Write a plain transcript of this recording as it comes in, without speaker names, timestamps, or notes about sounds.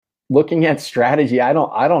looking at strategy, I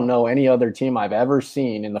don't know any other team I've ever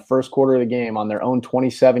seen in the first quarter of the game on their own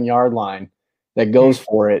 27-yard line that goes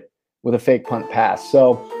for it with a fake punt pass.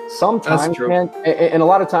 So sometimes, man, and a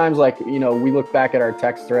lot of times, like, we look back at our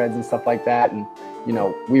text threads and stuff like that, and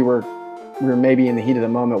we were maybe in the heat of the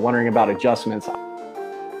moment wondering about adjustments.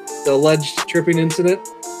 The alleged tripping incident.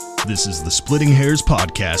 This is the Splitting Hairs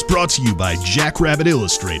podcast, brought to you by Jackrabbit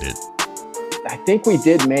Illustrated. I think we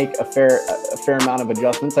did make a fair amount of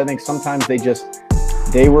adjustments. I think sometimes they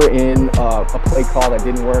were in a play call that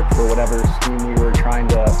didn't work for whatever scheme we were trying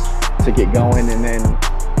to get going. And then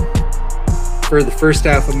for the first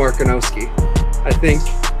half of Markanowski, I think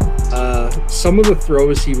some of the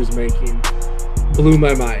throws he was making blew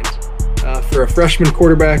my mind. For a freshman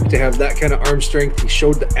quarterback to have that kind of arm strength, he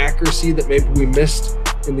showed the accuracy that maybe we missed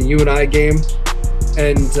in the UNI game.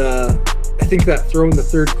 And I think that throw in the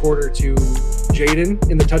third quarter to Jaden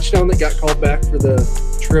in the touchdown that got called back for the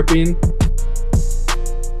tripping.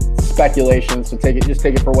 Speculation, so just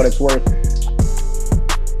take it for what it's worth.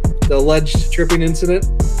 The alleged tripping incident.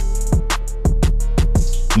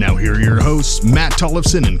 Now here are your hosts, Matt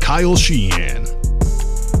Tollefson and Kyle Sheehan.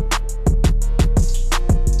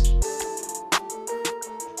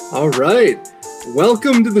 All right.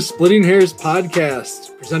 Welcome to the Splitting Hairs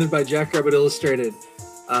podcast, presented by Jackrabbit Illustrated.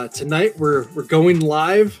 Tonight we're going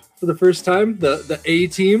live for the first time. The A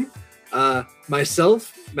team,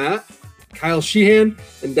 myself, Matt, Kyle Sheehan,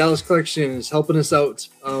 and Dallas Collection is helping us out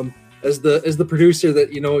as the producer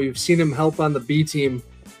that you've seen him help on the B team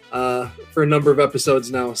for a number of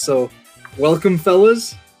episodes now. So welcome,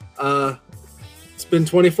 fellas. It's been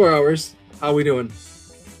 24 hours. How we doing?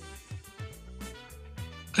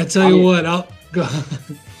 I tell you what, I'll go.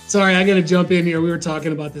 Sorry, I got to jump in here. We were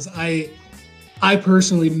talking about this. I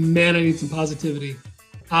personally, man, I need some positivity.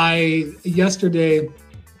 Yesterday,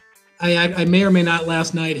 I may or may not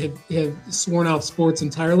last night have sworn off sports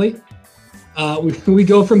entirely. We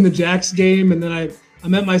go from the Jacks game, and then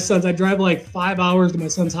I'm at my son's. I drive like 5 hours to my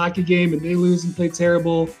son's hockey game, and they lose and play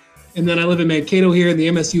terrible. And then I live in Mankato here, and the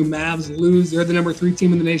MSU Mavs lose. They're the number 3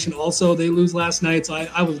 team in the nation. Also, they lose last night, so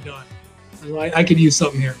I was done. I could use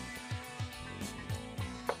something here.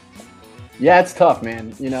 Yeah, it's tough,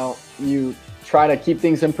 man. You try to keep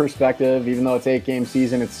things in perspective, even though it's 8-game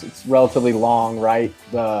season. It's relatively long, right?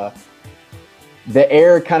 The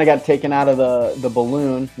air kind of got taken out of the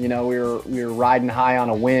balloon. We were riding high on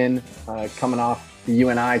a win, coming off the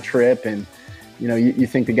UNI trip, and you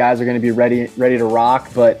think the guys are going to be ready to rock,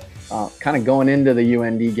 but kind of going into the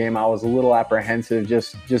UND game, I was a little apprehensive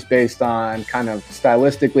just based on kind of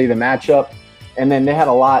stylistically the matchup, and then they had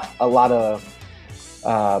a lot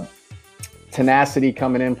of tenacity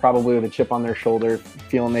coming in, probably with a chip on their shoulder,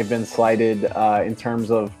 feeling they've been slighted in terms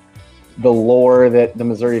of the lore that the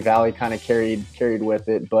Missouri Valley kind of carried with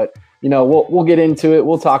it. But we'll get into it.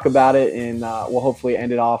 We'll talk about it, and we'll hopefully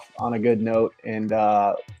end it off on a good note and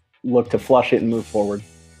look to flush it and move forward.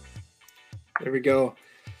 There we go.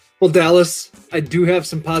 Well, Dallas, I do have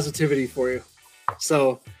some positivity for you.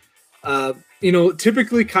 So,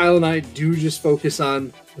 typically Kyle and I do just focus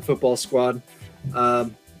on the football squad.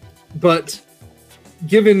 But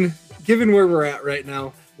given where we're at right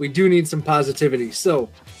now, we do need some positivity. So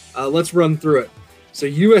let's run through it. So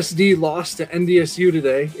USD lost to NDSU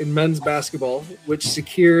today in men's basketball, which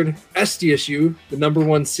secured SDSU, the number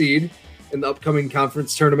 1 seed in the upcoming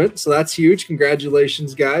conference tournament. So that's huge.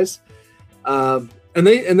 Congratulations, guys. And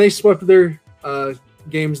they swept their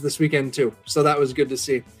games this weekend too. So that was good to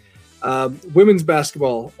see. Women's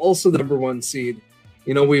basketball, also the number 1 seed.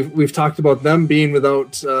 We've talked about them being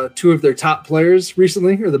without 2 of their top players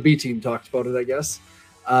recently, or the B team talked about it, I guess.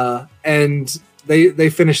 And they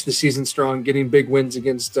finished the season strong, getting big wins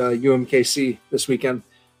against UMKC this weekend.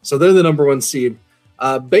 So they're the number 1 seed.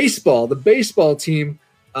 Baseball, the baseball team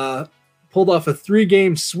pulled off a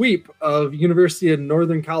 3-game sweep of University of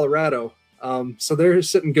Northern Colorado. So they're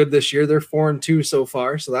sitting good this year. They're 4-2 so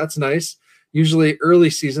far, so that's nice. Usually early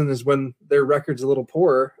season is when their record's a little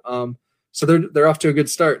poorer. So they're off to a good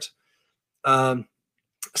start.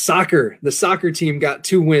 Soccer, the soccer team got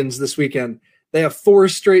 2 wins this weekend. They have 4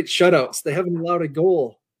 straight shutouts. They haven't allowed a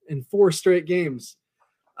goal in 4 straight games.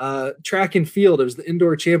 Track and field, it was the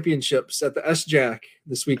indoor championships at the SJAC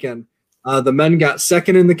this weekend. The men got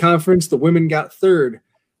 2nd in the conference. The women got 3rd.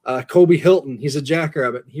 Kobe Hilton, he's a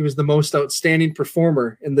Jackrabbit. He was the most outstanding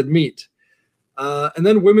performer in the meet. And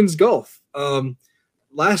then women's golf.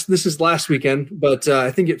 This is last weekend, but I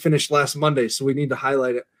think it finished last Monday, so we need to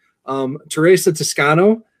highlight it. Teresa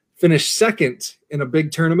Toscano finished 2nd in a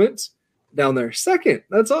big tournament down there. 2nd.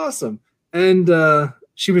 That's awesome. And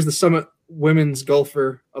she was the Summit Women's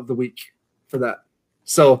Golfer of the Week for that.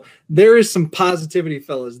 So there is some positivity,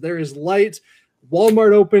 fellas. There is light.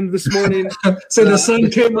 Walmart opened this morning. So the sun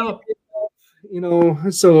came up.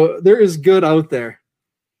 So there is good out there.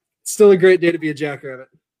 It's still a great day to be a Jackrabbit.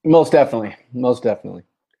 Most definitely.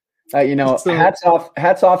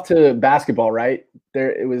 Hats off to basketball, right?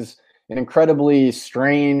 It was an incredibly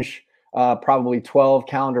strange, probably 12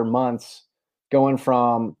 calendar months going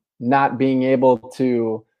from not being able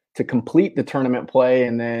to complete the tournament play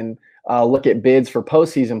and then look at bids for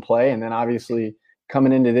postseason play. And then obviously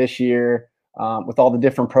coming into this year with all the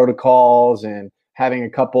different protocols and having a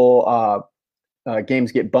couple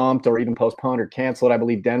games get bumped or even postponed or canceled. I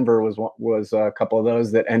believe Denver was a couple of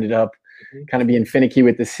those that ended up kind of being finicky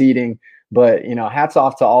with the seeding. But, hats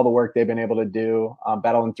off to all the work they've been able to do,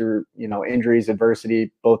 battling through, injuries,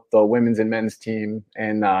 adversity, both the women's and men's team,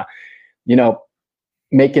 and,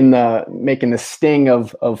 making the sting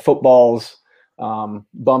of football's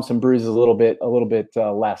bumps and bruises a little bit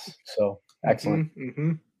less. So excellent.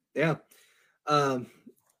 Mm-hmm. Yeah.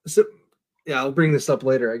 I'll bring this up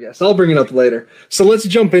later, I guess. I'll bring it up later. So let's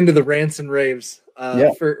jump into the rants and raves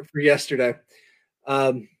for yesterday.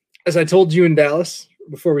 As I told you in Dallas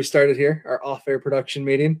before we started here, our off-air production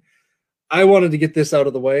meeting, I wanted to get this out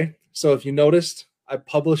of the way. So if you noticed, I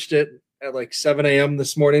published it at like 7 a.m.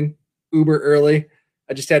 this morning, uber early.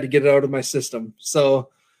 I just had to get it out of my system. So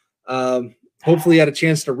hopefully you had a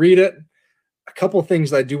chance to read it. A couple of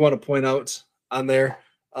things I do want to point out on there.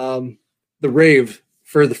 The rave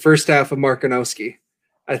for the first half of Markanowski.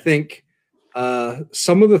 I think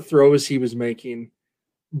some of the throws he was making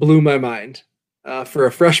blew my mind. For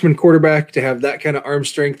a freshman quarterback to have that kind of arm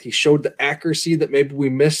strength, he showed the accuracy that maybe we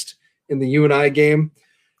missed in the UNI game.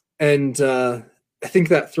 And I think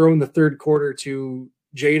that throw in the third quarter to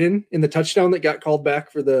Jaden in the touchdown that got called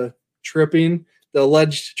back for the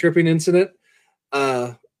alleged tripping incident.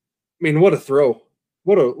 What a throw.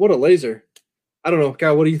 What a laser. I don't know,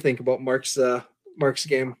 Kyle, what do you think about Mark's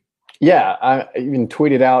game? Yeah, I even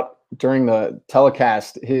tweeted out during the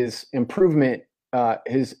telecast his improvement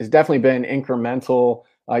has definitely been incremental.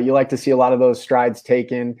 You like to see a lot of those strides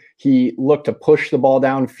taken. He looked to push the ball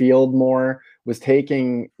downfield more, was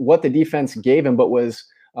taking what the defense gave him, but was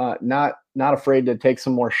not afraid to take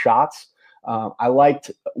some more shots. I liked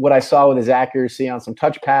what I saw with his accuracy on some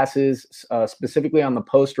touch passes, specifically on the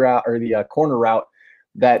post route or the corner route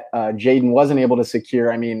that Jaden wasn't able to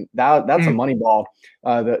secure. I mean, that's a money ball.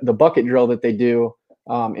 The bucket drill that they do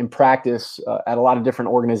in practice at a lot of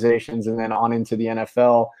different organizations and then on into the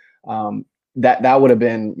NFL, that would have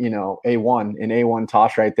been, A1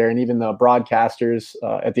 toss right there. And even the broadcasters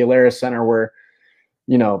at the Alaris Center were,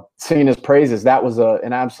 singing his praises. That was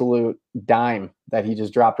an absolute dime that he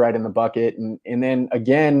just dropped right in the bucket. And then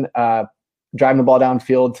again, driving the ball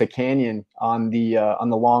downfield to Canyon on the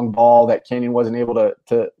long ball that Canyon wasn't able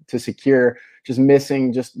to secure, just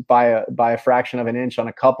missing just by a fraction of an inch on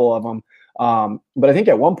a couple of them. But I think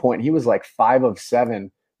at one point he was like 5 of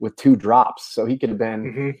 7 with 2 drops. So he could have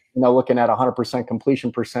been, looking at 100%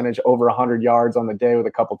 completion percentage, over 100 yards on the day with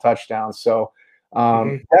a couple touchdowns. So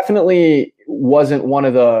definitely wasn't one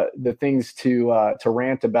of the things to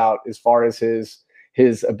rant about as far as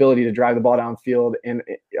his ability to drive the ball downfield. And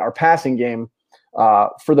our passing game,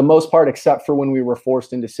 for the most part, except for when we were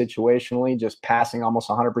forced into situationally just passing almost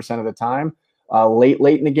 100% of the time,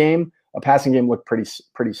 late in the game, a passing game looked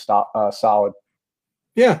pretty solid.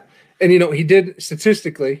 Yeah. And, he did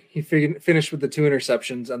statistically, he finished with the 2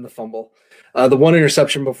 interceptions and the fumble. The 1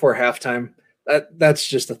 interception before halftime, that's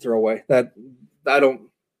just a throwaway. That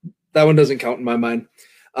one doesn't count in my mind.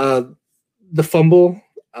 The fumble,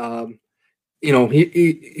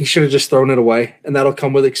 he should have just thrown it away, and that'll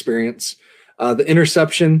come with experience. The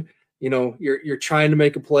interception, you're trying to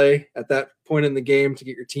make a play at that point in the game to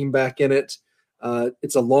get your team back in it.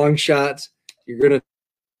 It's a long shot. You're going to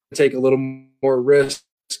take a little more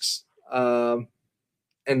risks. And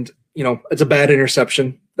it's a bad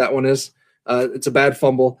interception. That one is, it's a bad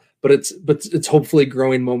fumble, but it's hopefully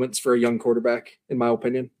growing moments for a young quarterback, in my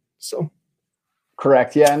opinion. So.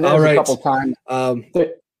 Correct. Yeah. And there's a couple times,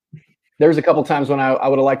 there's a couple times when I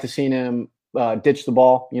would have liked to seen him ditch the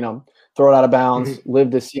ball, throw it out of bounds,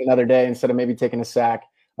 live to see another day instead of maybe taking a sack.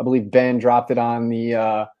 I believe Ben dropped it on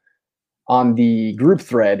the group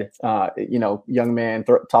thread, young man,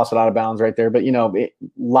 toss it out of bounds right there. But,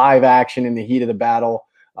 live action in the heat of the battle,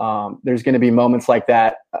 there's going to be moments like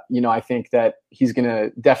that. I think that he's going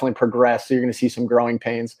to definitely progress. So you're going to see some growing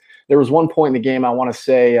pains. There was one point in the game, I want to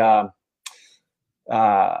say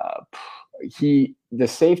the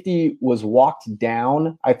safety was walked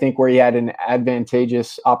down, I think, where he had an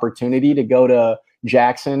advantageous opportunity to go to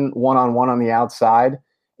Jackson one-on-one on the outside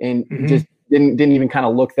and just didn't even kind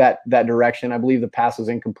of look that direction. I believe the pass was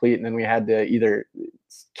incomplete, and then we had to either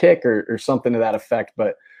kick or something to that effect.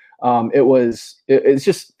 But it's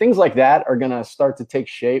just things like that are going to start to take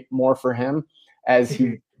shape more for him as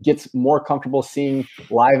he gets more comfortable seeing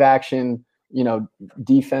live action,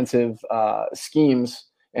 defensive schemes,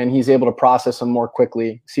 and he's able to process them more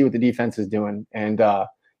quickly, see what the defense is doing. And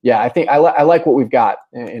I think I like what we've got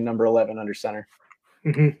in number 11 under center.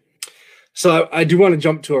 Mm-hmm. So I do want to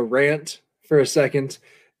jump to a rant for a second.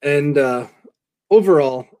 And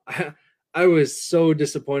overall, I was so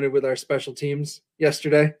disappointed with our special teams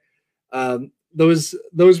yesterday.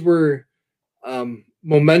 Those were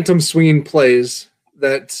momentum swinging plays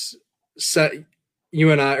that set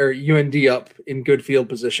UND up in good field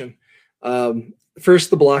position. First,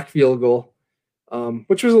 the block field goal,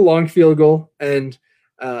 which was a long field goal. And,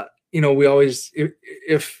 we always,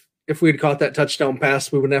 if we had caught that touchdown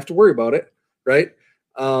pass, we wouldn't have to worry about it, right?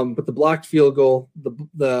 But the blocked field goal,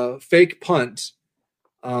 the fake punt,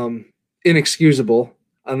 inexcusable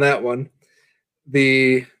on that one.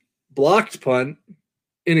 The blocked punt,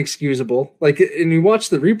 inexcusable. And you watch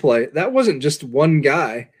the replay, that wasn't just one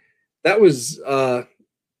guy. That was, 4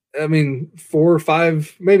 or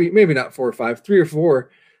 5, maybe not 4 or 5, 3 or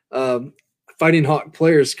 4 Fighting Hawk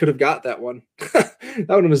players could have got that one. That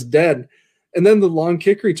one was dead. And then the long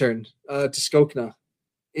kick return to Skokna.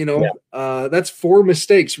 That's 4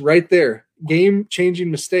 mistakes right there.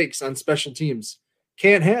 Game-changing mistakes on special teams.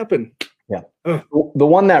 Can't happen. Yeah. Ugh. The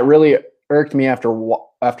one that really irked me after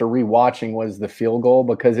rewatching was the field goal,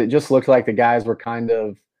 because it just looked like the guys were kind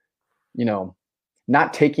of,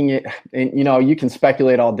 not taking it. And, you can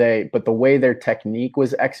speculate all day, but the way their technique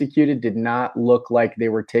was executed did not look like they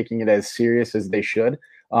were taking it as serious as they should.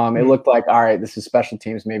 It looked like, all right, this is special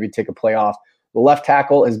teams, maybe take a play off. The left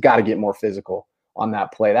tackle has got to get more physical on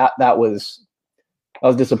that play. That was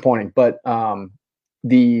disappointing. But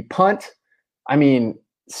the punt,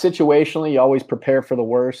 situationally, you always prepare for the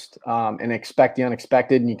worst and expect the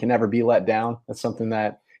unexpected, and you can never be let down. That's something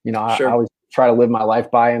that, Sure. I always try to live my life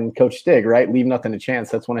by. And Coach Stig, right? Leave nothing to chance.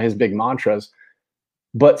 That's one of his big mantras.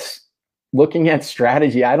 But looking at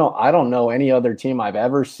strategy, I don't know any other team I've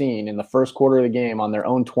ever seen in the first quarter of the game on their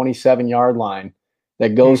own 27-yard line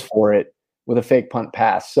that goes for it with a fake punt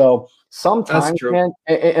pass. So sometimes, man,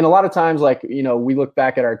 and a lot of times, we look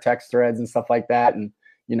back at our text threads and stuff like that, and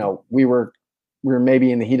we were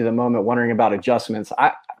maybe in the heat of the moment wondering about adjustments.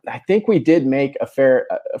 I think we did make a fair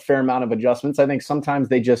amount of adjustments. I think sometimes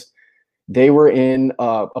they were in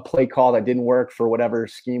a play call that didn't work for whatever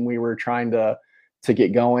scheme we were trying to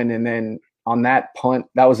get going. And then on that punt,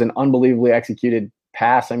 that was an unbelievably executed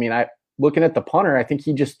pass. Looking at the punter, I think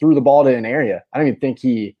he just threw the ball to an area. I don't even think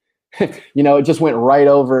he, it just went right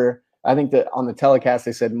over. I think that on the telecast,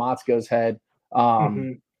 they said Motzko's head.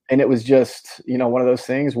 And it was just, one of those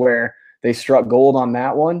things where they struck gold on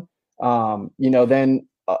that one. Then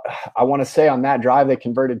I want to say on that drive, they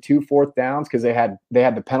converted 2 4th downs because they had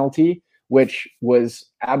the penalty, which was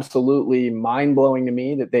absolutely mind-blowing to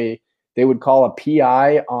me that they would call a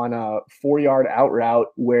PI on a 4-yard out route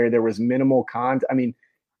where there was minimal contact.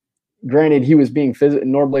 Granted, he was being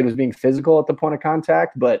Norblade was being physical at the point of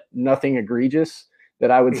contact, but nothing egregious that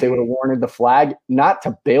I would say would have warranted the flag. Not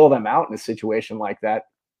to bail them out in a situation like that,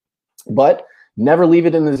 but never leave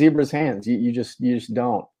it in the Zebra's hands. You just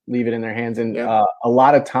don't leave it in their hands. And a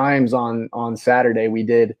lot of times on Saturday we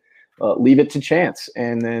did leave it to chance,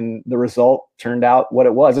 and then the result turned out what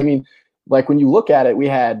it was. When you look at it, we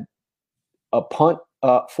had a punt,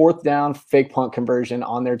 4th down fake punt conversion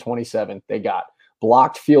on their 27. They got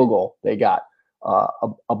blocked field goal. They got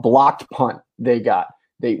a blocked punt. They got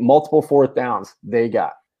multiple 4th downs. They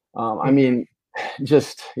got.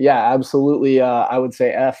 Absolutely. I would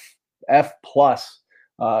say F plus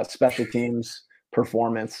special teams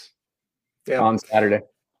performance on Saturday.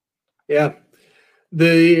 Yeah.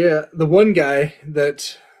 The one guy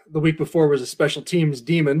that the week before was a special teams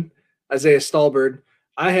demon, Isaiah Stallbird,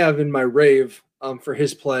 I have in my rave for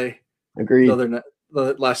his play. Agreed.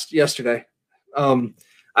 Yesterday.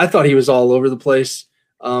 I thought he was all over the place.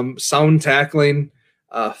 Sound tackling,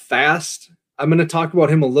 fast. I'm going to talk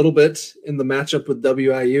about him a little bit in the matchup with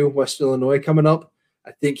WIU, West Illinois, coming up.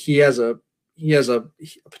 I think he has a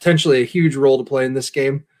potentially a huge role to play in this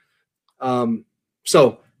game.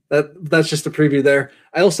 So that's just a preview there.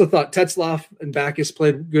 I also thought Tetzloff and Backus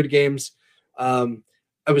played good games.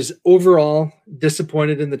 I was overall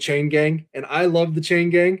disappointed in the Chain Gang, and I love the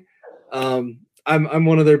Chain Gang. I'm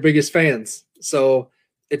one of their biggest fans, so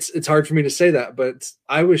it's hard for me to say that, but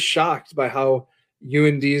I was shocked by how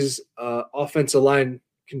UND's offensive line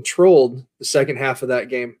controlled the second half of that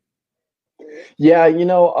game. Yeah,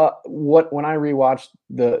 when I rewatched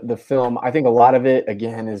the film, I think a lot of it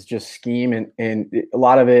again is just scheme and a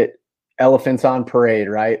lot of it elephants on parade,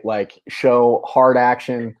 right? Like show hard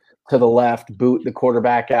action to the left, boot the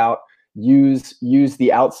quarterback out, use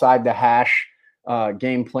the outside the hash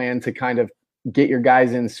game plan to kind of get your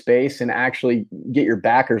guys in space and actually get your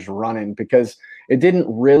backers running, because it didn't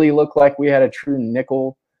really look like we had a true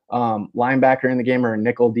nickel linebacker in the game or a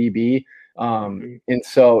nickel DB. And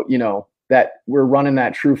so, that we're running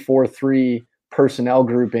that true 4-3 personnel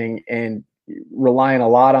grouping and relying a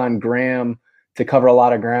lot on Graham to cover a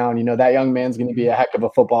lot of ground. That young man's going to be a heck of a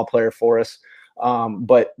football player for us.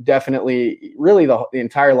 But definitely, really, the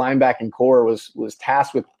entire linebacking core was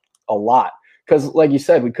tasked with a lot because, like you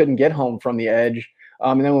said, we couldn't get home from the edge.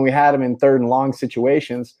 And then when we had them in third and long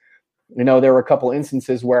situations, there were a couple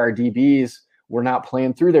instances where our DBs were not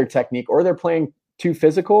playing through their technique, or they're playing too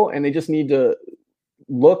physical, and they just need to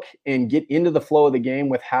look and get into the flow of the game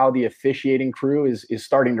with how the officiating crew is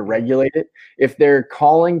starting to regulate it. If they're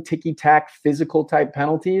calling ticky-tack physical type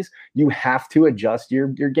penalties, you have to adjust your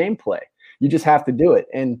gameplay. You just have to do it.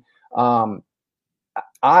 And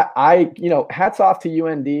I hats off to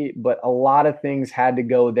UND, but a lot of things had to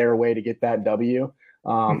go their way to get that W.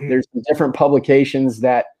 There's some different publications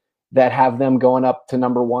that have them going up to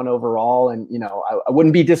number 1 overall. And, I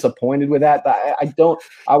wouldn't be disappointed with that, but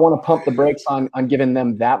I want to pump the brakes on giving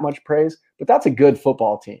them that much praise, but that's a good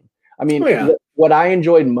football team. I mean, what I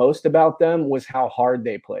enjoyed most about them was how hard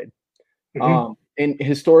they played. And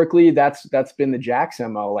historically that's been the Jacks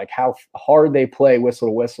MO, like how hard they play whistle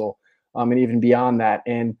to whistle, and even beyond that.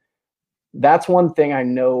 And that's one thing I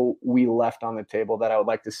know we left on the table that I would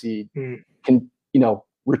like to see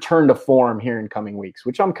return to form here in coming weeks,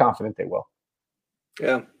 which I'm confident they will.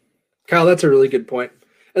 Yeah. Kyle, that's a really good point.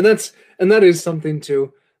 And that is something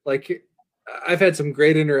too. Like, I've had some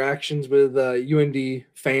great interactions with UND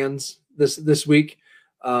fans this week.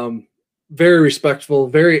 Very respectful,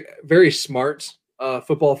 very, very smart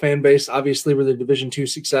football fan base, obviously with their Division II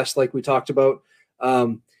success, like we talked about.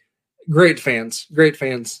 Great fans.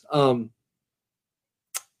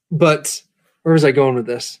 But where was I going with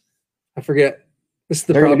this? I forget. This is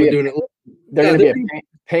the problem of doing it. They're going to be a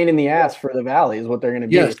pain in the ass for the Valley is what they're going to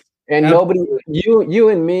be. Yes, and absolutely. Nobody, you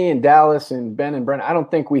and me and Dallas and Ben and Brent, I don't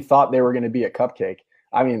think we thought they were going to be a cupcake.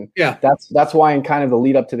 I mean, that's why in kind of the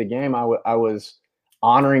lead up to the game, I was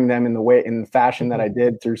honoring them in the fashion that I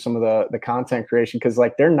did through some of the content creation. Cause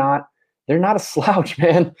like, they're not a slouch,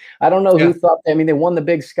 man. I don't know who thought, they won the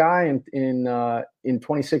Big Sky in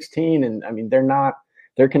 2016. And I mean, they're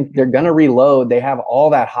going to reload. They have all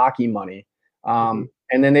that hockey money. And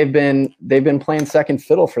then they've been playing second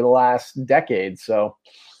fiddle for the last decade. So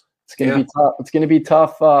it's going to be tough. It's going to be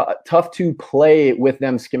tough to play with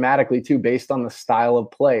them schematically too, based on the style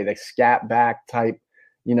of play. They scat back type,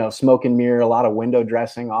 smoke and mirror, a lot of window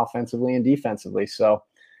dressing offensively and defensively. So,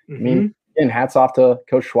 I mean, and hats off to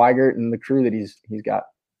Coach Schweigert and the crew that he's got.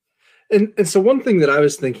 And so one thing that I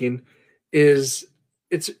was thinking is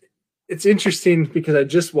it's interesting because I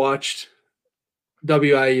just watched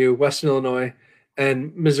WIU, Western Illinois,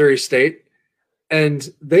 and Missouri State, and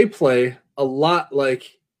they play a lot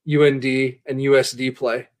like UND and USD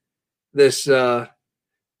play. This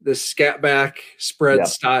scat back spread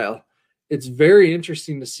style. It's very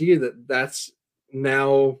interesting to see that's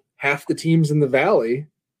now half the teams in the Valley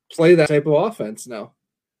play that type of offense now.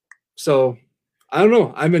 So I don't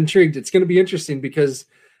know. I'm intrigued. It's going to be interesting because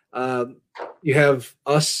you have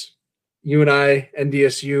us, you and I,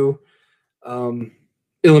 NDSU,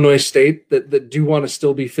 Illinois State that do want to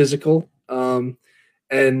still be physical and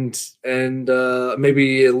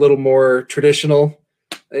maybe a little more traditional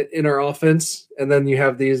in our offense. And then you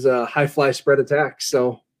have these high fly spread attacks.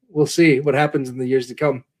 So we'll see what happens in the years to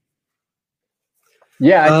come.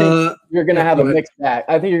 Yeah, I think you're going to have a mixed bag.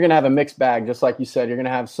 I think you're going to have a mixed bag, just like you said. You're going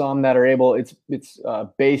to have some that are able. It's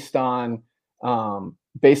based on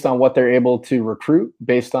what they're able to recruit,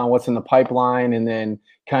 based on what's in the pipeline, and then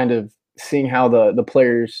kind of seeing how the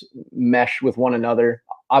players mesh with one another.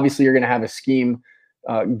 Obviously, you're going to have a scheme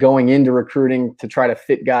going into recruiting to try to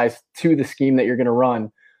fit guys to the scheme that you're going to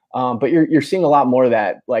run. But you're seeing a lot more of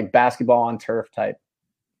that, like basketball on turf type.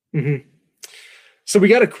 Mm-hmm. So we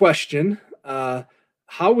got a question.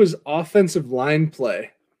 How was offensive line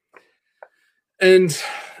play? And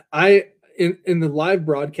in the live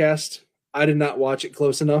broadcast, I did not watch it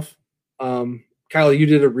close enough. Kyle, you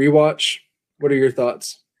did a rewatch. What are your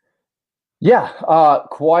thoughts? Yeah,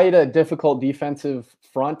 quite a difficult defensive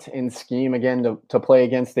front and scheme, again, to play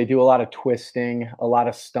against. They do a lot of twisting, a lot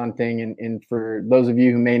of stunting. And for those of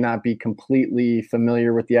you who may not be completely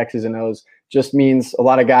familiar with the X's and O's, just means a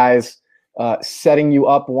lot of guys setting you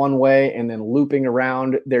up one way and then looping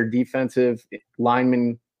around their defensive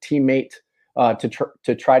lineman teammate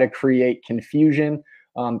to try to create confusion.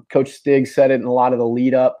 Coach Stig said it in a lot of the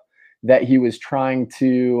lead up that he was trying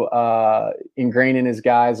to ingrain in his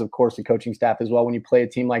guys, of course, the coaching staff as well. When you play a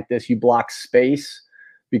team like this, you block space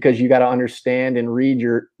because you got to understand and read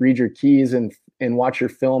your keys and watch your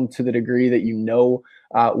film to the degree that you know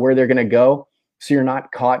where they're going to go. So you're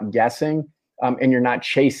not caught guessing and you're not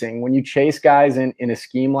chasing. When you chase guys in a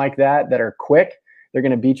scheme like that are quick, they're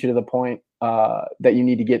going to beat you to the point that you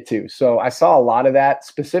need to get to. So I saw a lot of that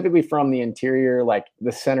specifically from the interior, like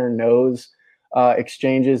the center nose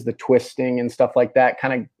exchanges, the twisting and stuff like that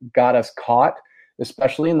kind of got us caught,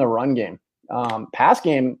 especially in the run game. Pass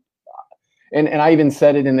game, and I even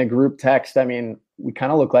said it in the group text. I mean, we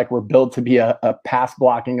kind of look like we're built to be a pass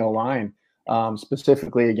blocking line,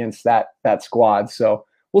 specifically against that squad. So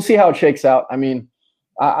we'll see how it shakes out. I mean,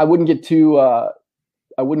 I wouldn't get too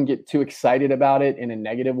excited about it in a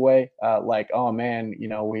negative way. Like, oh man,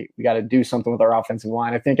 we got to do something with our offensive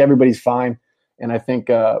line. I think everybody's fine. And I think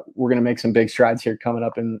we're going to make some big strides here coming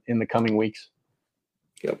up in the coming weeks.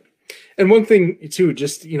 Yep. And one thing too,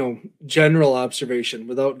 just, general observation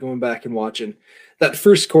without going back and watching that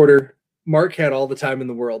first quarter, Mark had all the time in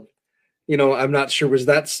the world. I'm not sure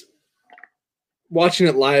watching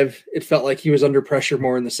it live. It felt like he was under pressure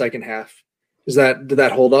more in the second half. Did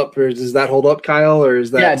that hold up, or does that hold up, Kyle, or is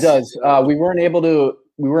that? Yeah, it does. We weren't able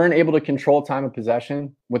to control time of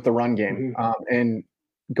possession with the run game. Mm-hmm. And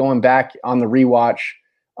going back on the rewatch,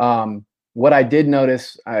 what I did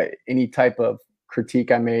notice, any type of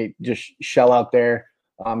critique I may just shell out there,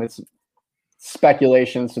 it's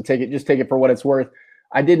speculation, so take it for what it's worth.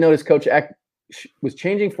 I did notice Coach Eck was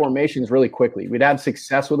changing formations really quickly. We'd have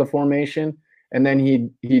success with a formation, and then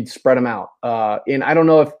he'd spread them out. And I don't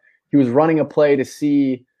know if he was running a play to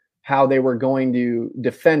see how they were going to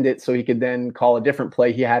defend it so he could then call a different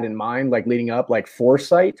play he had in mind, like leading up, like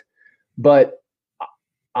foresight. But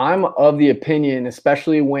I'm of the opinion,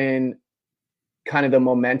 especially when kind of the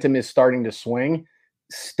momentum is starting to swing,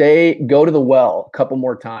 go to the well a couple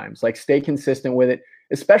more times, like stay consistent with it,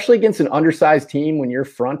 especially against an undersized team when your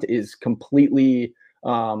front is completely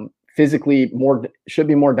physically should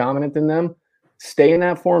be more dominant than them. Stay in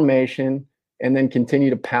that formation and then continue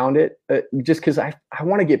to pound it just because I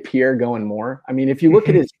want to get Pierre going more. I mean, if you look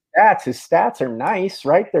at his stats are nice,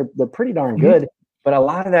 right? They're pretty darn good. But a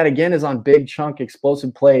lot of that, again, is on big chunk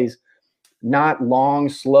explosive plays, not long,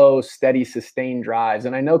 slow, steady, sustained drives.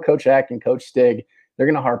 And I know Coach Eck and Coach Stig, they're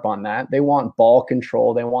going to harp on that. They want ball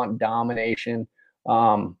control. They want domination.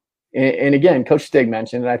 And again, Coach Stig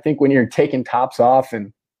mentioned it. I think when you're taking tops off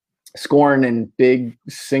and scoring in big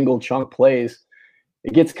single chunk plays,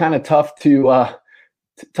 it gets kind of tough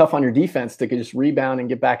tough on your defense to just rebound and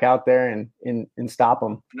get back out there and stop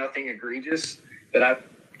them. Nothing egregious that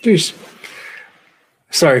Jeez.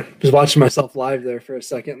 Sorry, was watching myself live there for a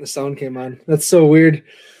second. The sound came on. That's so weird.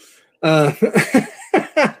 Well,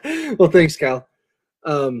 thanks, Kyle.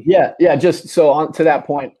 Yeah. Just so on to that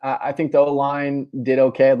point, I think the O-line did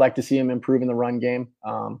okay. I'd like to see him improve in the run game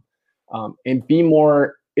and be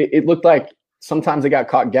more. It looked like sometimes they got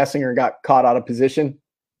caught guessing or got caught out of position,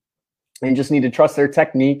 and just need to trust their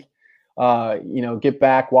technique. Get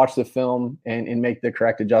back, watch the film, and make the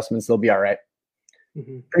correct adjustments. They'll be all right.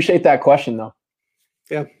 Mm-hmm. Appreciate that question, though.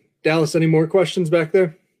 Yeah. Dallas, any more questions back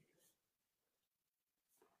there?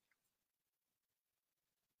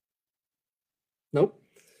 Nope.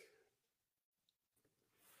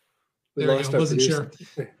 There we go. I wasn't sure.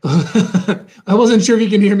 I wasn't sure if you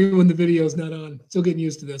can hear me when the video's not on. Still getting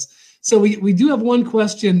used to this. So we do have one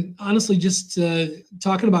question, honestly, just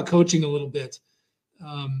talking about coaching a little bit.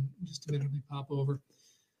 Just a minute, let me pop over.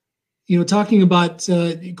 Talking about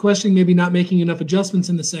questioning maybe not making enough adjustments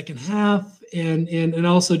in the second half, and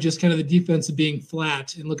also just kind of the defense of being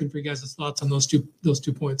flat, and looking for you guys' thoughts on those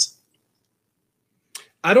two points.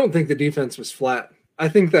 I don't think the defense was flat. I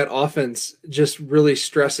think that offense just really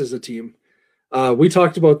stresses a team. We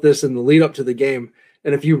talked about this in the lead up to the game,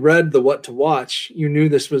 and if you read the what to watch, you knew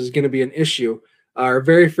this was going to be an issue. Our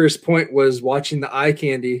very first point was watching the eye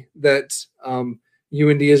candy that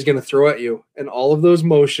UND is going to throw at you, and all of those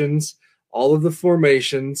motions, all of the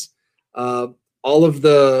formations, all of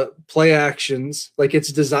the play actions, like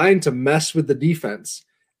it's designed to mess with the defense.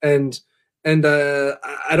 And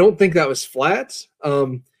I don't think that was flat.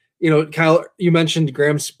 Kyle, you mentioned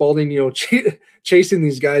Graham Spalding, chasing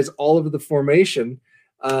these guys all over the formation.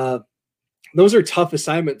 Those are tough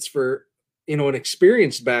assignments for, an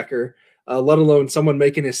experienced backer, let alone someone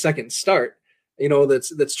making his second start,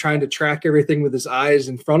 that's trying to track everything with his eyes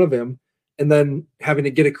in front of him and then having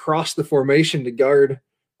to get across the formation to guard,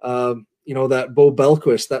 that Bo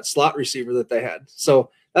Belquist, that slot receiver that they had. So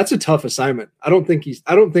that's a tough assignment. I don't think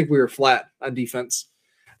we were flat on defense.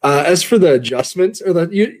 As for the adjustments,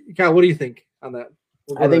 Kyle, what do you think on that?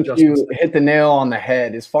 I think you hit the nail on the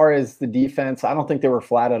head. As far as the defense, I don't think they were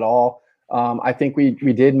flat at all. I think we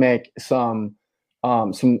did make some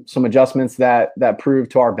adjustments that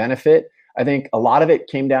proved to our benefit. I think a lot of it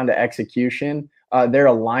came down to execution. Their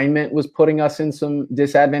alignment was putting us in some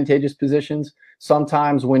disadvantageous positions.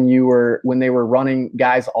 Sometimes when they were running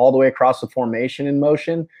guys all the way across the formation in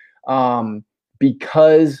motion,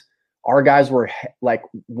 because our guys were like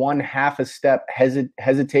one half a step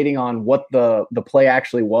hesitating on what the play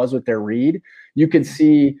actually was with their read. You could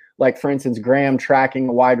see, like, for instance, Graham tracking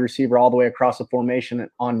a wide receiver all the way across the formation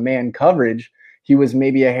on man coverage. He was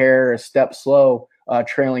maybe a step slow,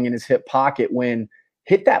 trailing in his hip pocket when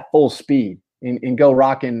hit that full speed and go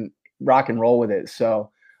rock and roll with it. So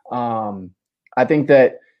I think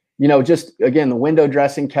that, just again, the window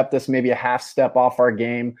dressing kept us maybe a half step off our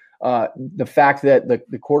game. The fact that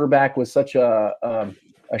the quarterback was such a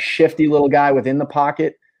shifty little guy within the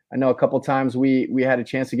pocket. I know a couple of times we had a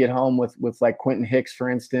chance to get home with like Quentin Hicks, for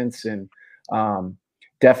instance, and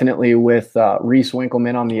definitely with Reese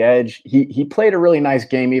Winkleman on the edge. He played a really nice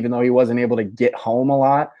game, even though he wasn't able to get home a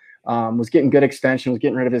lot. Was getting good extension, was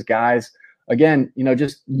getting rid of his guys. Again,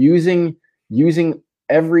 just using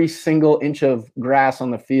every single inch of grass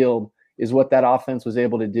on the field is what that offense was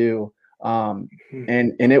able to do. And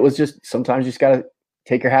it was just, sometimes you just got to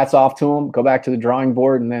take your hats off to them, go back to the drawing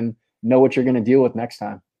board, and then know what you're going to deal with next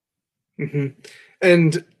time. Mm-hmm.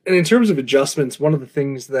 And in terms of adjustments, one of the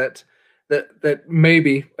things that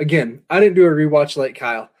maybe, again, I didn't do a rewatch like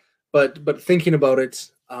Kyle, but thinking about it,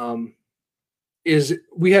 is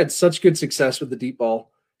we had such good success with the deep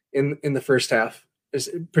ball in the first half,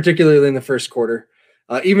 particularly in the first quarter.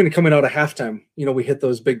 Even coming out of halftime, we hit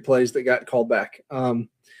those big plays that got called back.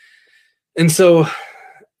 And so,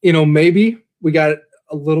 maybe we got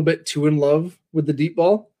a little bit too in love with the deep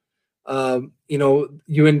ball.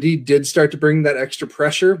 UND did start to bring that extra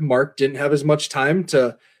pressure. Mark didn't have as much time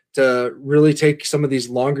to really take some of these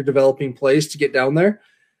longer developing plays to get down there.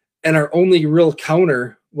 And our only real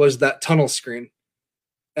counter was that tunnel screen.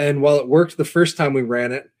 And while it worked the first time we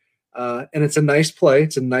ran it, and it's a nice play,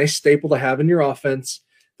 it's a nice staple to have in your offense,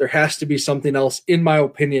 there has to be something else, in my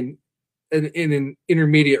opinion, in an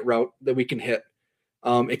intermediate route that we can hit.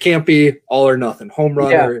 It can't be all or nothing, home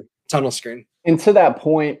run or tunnel screen. And to that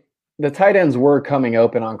point, the tight ends were coming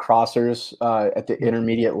open on crossers at the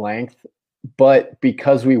intermediate length, but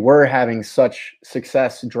because we were having such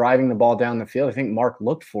success driving the ball down the field, I think Mark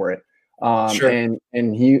looked for it. Sure. And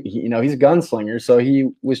he he's a gunslinger, so he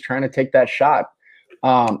was trying to take that shot.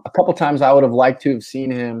 A couple times I would have liked to have seen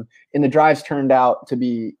him, and the drives turned out to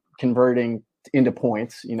be converting into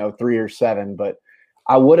points, 3 or 7, but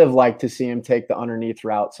I would have liked to see him take the underneath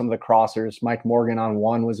route, some of the crossers. Mike Morgan on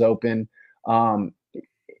one was open.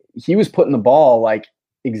 He was putting the ball like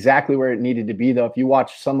exactly where it needed to be, though. If you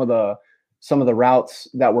watch some of the routes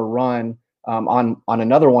that were run on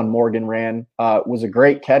another one Morgan ran, was a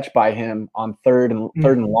great catch by him on third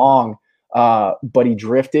and long. But he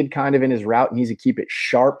drifted kind of in his route, and he needs to keep it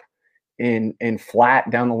sharp and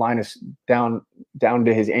flat down the line, down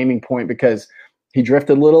to his aiming point, because he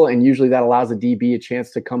drifted a little, and usually that allows a DB a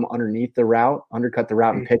chance to come underneath the route, undercut the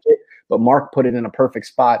route and pitch it. But Mark put it in a perfect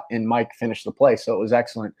spot, and Mike finished the play, so it was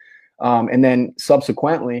excellent. And then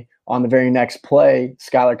subsequently on the very next play,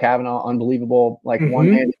 Skylar Cavanaugh, unbelievable, like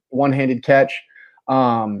one-handed catch.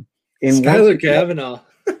 Skylar Cavanaugh.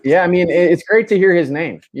 Yeah, I mean, it's great to hear his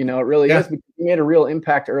name. It really is. Because he made a real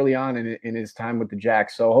impact early on in his time with the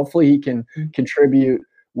Jacks. So hopefully he can contribute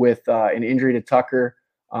with an injury to Tucker.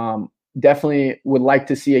 Definitely would like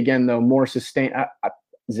to see, again, though, more sustained.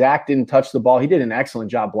 Zach didn't touch the ball. He did an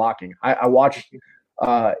excellent job blocking. I watched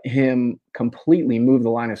him completely move the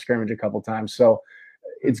line of scrimmage a couple times. So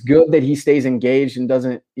it's good that he stays engaged and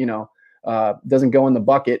doesn't go in the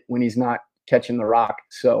bucket when he's not catching the rock.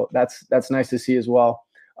 So that's nice to see as well.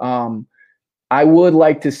 I would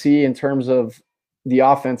like to see, in terms of the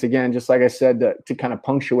offense, again, just like I said, to kind of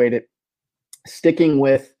punctuate it, sticking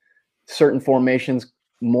with certain formations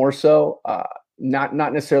more so, not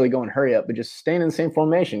necessarily going hurry up, but just staying in the same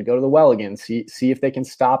formation, go to the well again, see if they can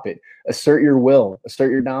stop it, assert your will,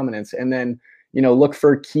 assert your dominance, and then, look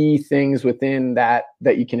for key things within that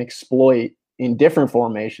you can exploit in different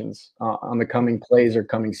formations on the coming plays or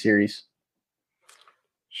coming series.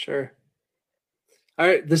 Sure. All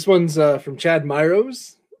right, this one's from Chad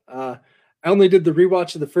Myros. I only did the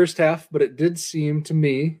rewatch of the first half, but it did seem to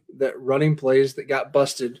me that running plays that got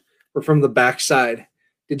busted were from the backside.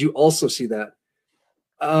 Did you also see that?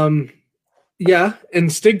 Yeah,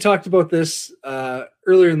 and Stig talked about this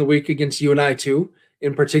earlier in the week against you and I too.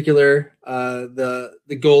 In particular,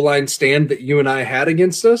 the goal line stand that you and I had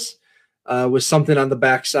against us was something on the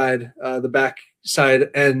backside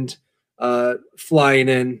end, flying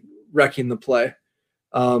in, wrecking the play.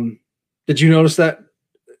 Did you notice that,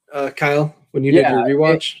 Kyle, when you did your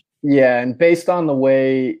rewatch? And based on the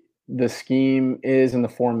way the scheme is in the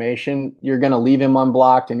formation, you're going to leave him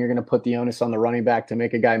unblocked and you're going to put the onus on the running back to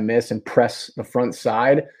make a guy miss and press the front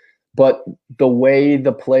side. But the way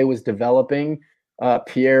the play was developing,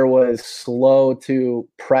 Pierre was slow to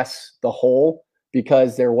press the hole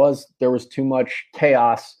because there was too much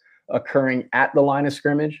chaos occurring at the line of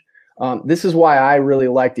scrimmage. This is why I really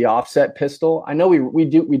like the offset pistol. I know we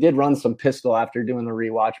did run some pistol after doing the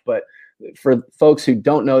rewatch, but for folks who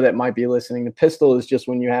don't know that might be listening, the pistol is just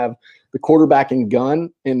when you have the quarterback and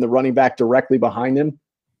gun and the running back directly behind him.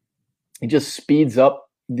 It just speeds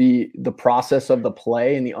up the process of the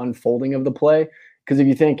play and the unfolding of the play. Because if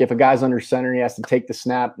you think if a guy's under center, he has to take the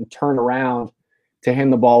snap and turn around to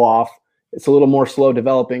hand the ball off. It's a little more slow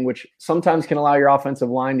developing, which sometimes can allow your offensive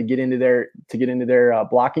line to get into their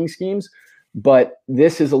blocking schemes. But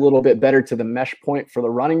this is a little bit better to the mesh point for the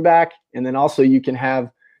running back, and then also you can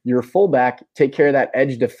have your fullback take care of that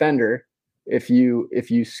edge defender if you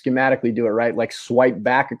schematically do it right, like swipe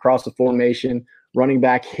back across the formation, running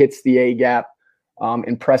back hits the A gap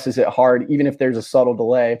and presses it hard, even if there's a subtle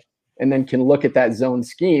delay, and then can look at that zone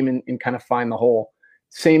scheme and kind of find the hole.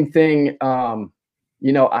 Same thing,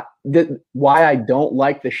 why I don't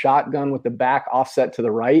like the shotgun with the back offset to the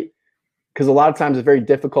right, because a lot of times it's very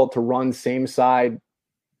difficult to run same side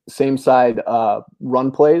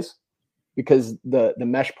run plays, because the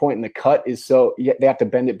mesh point and the cut is they have to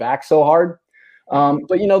bend it back so hard. But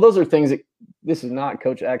those are things that this is not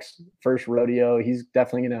Coach X first rodeo. He's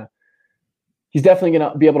definitely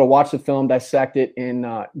gonna be able to watch the film, dissect it, and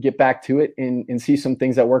get back to it and see some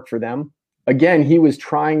things that work for them. Again, he was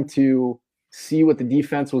trying to see what the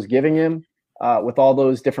defense was giving him with all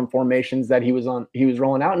those different formations that he was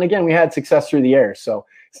rolling out. And again, we had success through the air, so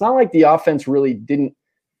it's not like the offense really didn't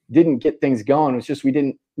get things going. It was just we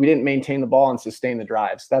didn't maintain the ball and sustain the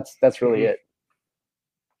drives. That's really it.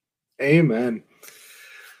 Amen.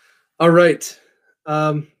 All right.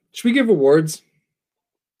 Should we give awards?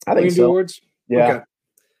 I think so. Awards? Yeah. Okay.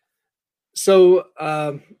 So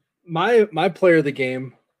my player of the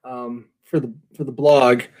game for the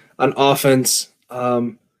blog on offense,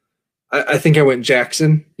 I think I went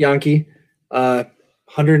Jackson Yankee,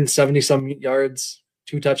 170 some yards,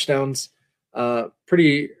 2 touchdowns.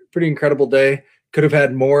 Pretty incredible day. Could have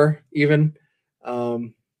had more even.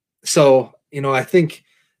 I think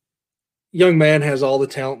young man has all the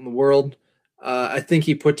talent in the world. I think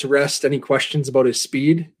he put to rest any questions about his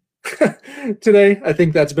speed today. I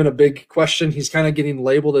think that's been a big question. He's kind of getting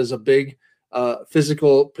labeled as a big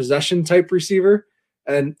physical possession type receiver,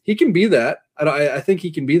 and he can be that. I think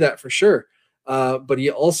he can be that for sure. But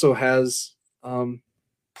he also has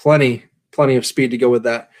plenty of speed to go with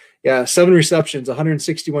that. Yeah, 7 receptions,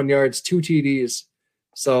 161 yards, 2 TDs.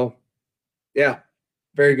 So, yeah,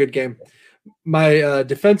 very good game. My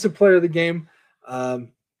defensive player of the game, I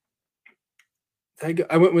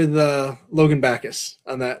went with Logan Backus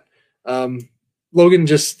on that. Logan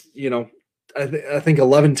just, I think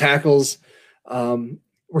 11 tackles.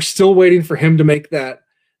 We're still waiting for him to make that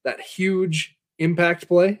huge impact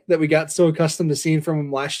play that we got so accustomed to seeing from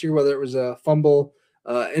him last year, whether it was a fumble,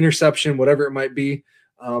 interception, whatever it might be.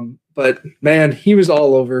 But man, he was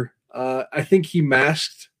all over. I think he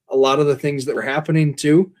masked a lot of the things that were happening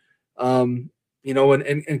too, and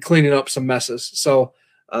cleaning up some messes. So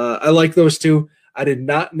I like those two. I did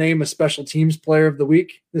not name a special teams player of the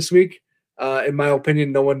week this week. In my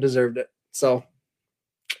opinion, no one deserved it. So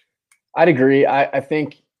I'd agree. I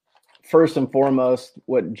think first and foremost,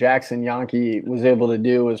 what Jackson Yankee was able to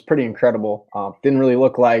do was pretty incredible. Didn't really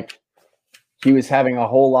look like he was having a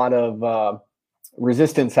whole lot of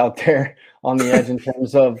resistance out there on the edge in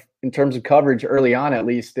terms of coverage early on, at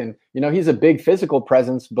least. And he's a big physical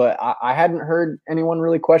presence, but I hadn't heard anyone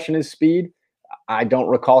really question his speed. I don't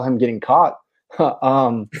recall him getting caught,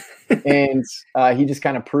 and he just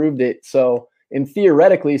kind of proved it. So, and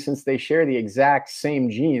theoretically, since they share the exact same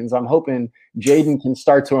genes, I'm hoping Jaden can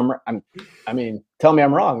start to tell me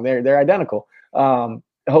I'm wrong. They're identical.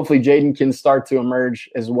 Hopefully Jaden can start to emerge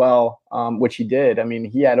as well, which he did. I mean,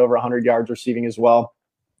 he had over 100 yards receiving as well.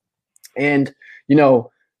 And,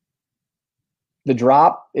 the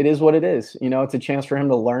drop, it is what it is. It's a chance for him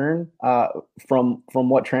to learn from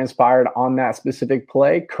what transpired on that specific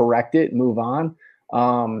play, correct it, move on.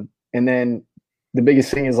 And then the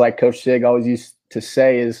biggest thing is, like Coach Sig always used to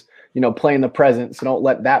say, is, play in the present. So don't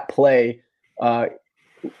let that play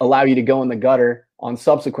allow you to go in the gutter on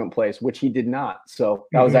subsequent plays, which he did not. So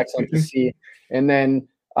that was excellent to see. And then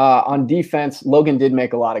on defense, Logan did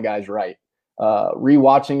make a lot of guys right.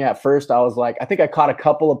 Rewatching at first, I was like, I think I caught a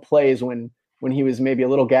couple of plays when he was maybe a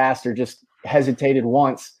little gassed or just hesitated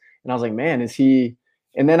once. And I was like, man, is he?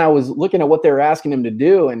 And then I was looking at what they were asking him to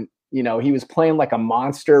do. And, he was playing like a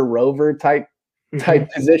monster rover type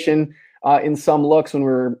position in some looks when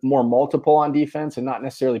we were more multiple on defense and not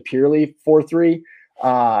necessarily purely 4-3.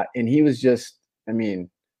 And he was just,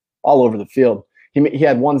 all over the field. He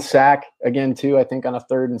had one sack again too, I think on a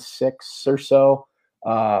 3rd and 6 or so,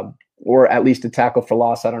 or at least a tackle for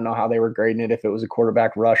loss. I don't know how they were grading it, if it was a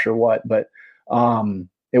quarterback rush or what, but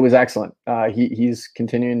it was excellent. He's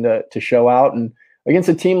continuing to show out, and against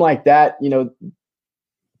a team like that,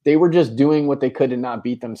 they were just doing what they could to not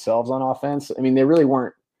beat themselves on offense. They really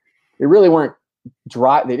weren't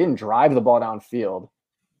they didn't drive the ball downfield.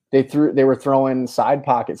 They were throwing side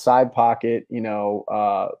pocket,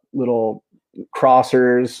 little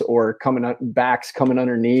crossers or backs coming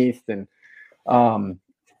underneath. And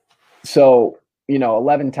so,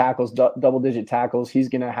 11 tackles, double-digit tackles, he's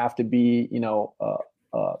going to have to be,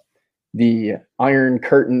 the iron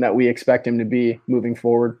curtain that we expect him to be moving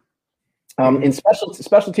forward. In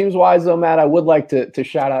special teams wise, though, Matt, I would like to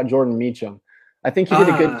shout out Jordan Meacham. I think he did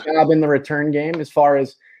a good job in the return game as far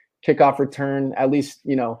as kickoff return, at least,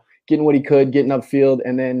 getting what he could, getting upfield,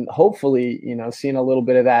 and then hopefully, seeing a little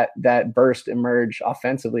bit of that burst emerge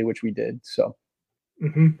offensively, which we did. So,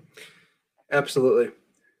 absolutely.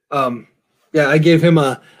 Yeah, I gave him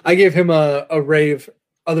a rave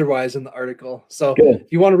otherwise in the article. So good.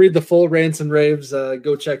 If you want to read the full rants and raves,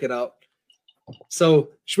 go check it out. So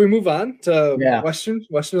should we move on to Western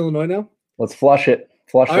Illinois now? Let's flush it.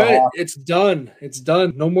 All right, it's done.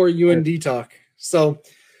 No more UND talk. So,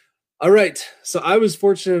 all right. So I was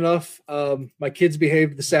fortunate enough. My kids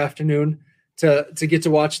behaved this afternoon to get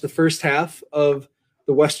to watch the first half of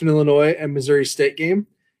the Western Illinois and Missouri State game,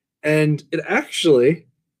 and it actually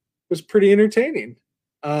was pretty entertaining.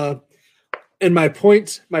 And my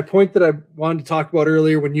point that I wanted to talk about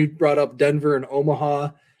earlier, when you brought up Denver and Omaha,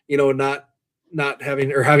 not having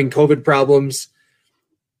COVID problems,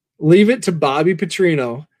 leave it to Bobby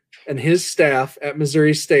Petrino and his staff at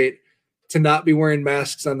Missouri State to not be wearing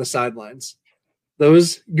masks on the sidelines.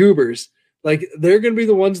 Those goobers, they're going to be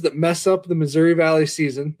the ones that mess up the Missouri Valley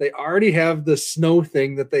season. They already have the snow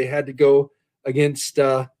thing that they had to go against,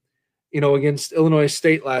 against Illinois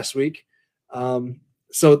State last week.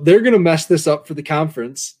 So they're going to mess this up for the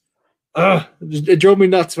conference. It drove me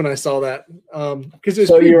nuts when I saw that, because it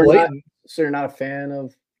was pretty blatant. So you're not a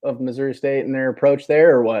fan of Missouri State and their approach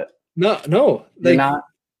there, or what? No. You're not.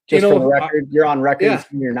 Just for the record, you're on record. Yeah.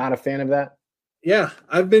 You're not a fan of that. Yeah,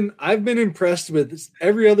 I've been impressed with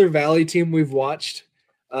every other Valley team we've watched,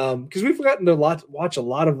 because we've gotten to watch a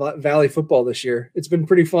lot of Valley football this year. It's been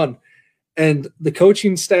pretty fun, and the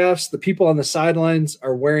coaching staffs, the people on the sidelines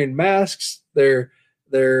are wearing masks. They're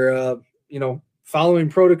following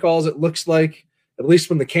protocols. It looks like, at least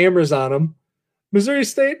when the camera's on them. Missouri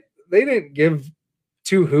State, they didn't give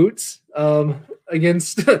two hoots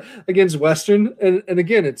against Western, and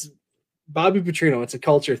again, it's Bobby Petrino. It's a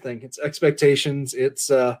culture thing. It's expectations. It's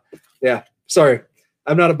Sorry,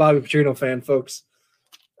 I'm not a Bobby Petrino fan, folks.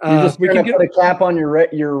 We can put a cap on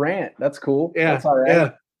your rant. That's cool. Yeah, that's all right.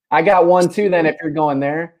 Yeah. I got one too. Then, if you're going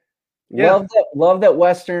there, love that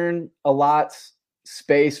Western allots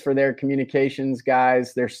space for their communications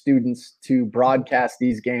guys, their students, to broadcast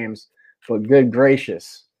these games. But good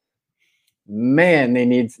gracious, man,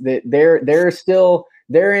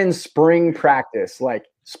 they're in spring practice,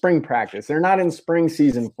 spring practice. They're not in spring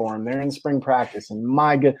season form. They're in spring practice. And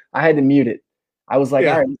my good, I had to mute it. I was like,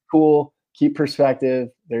 all right, cool. Keep perspective.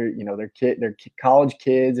 They're college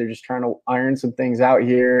kids. They're just trying to iron some things out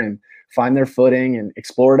here and find their footing and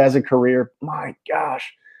explore it as a career. My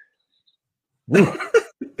gosh.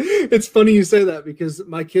 It's funny you say that, because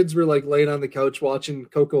my kids were laying on the couch watching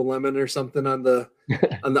Coco Lemon or something on the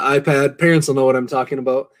iPad. Parents will know what I'm talking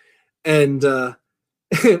about. And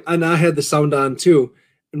and I had the sound on too.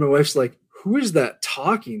 And my wife's like, "Who is that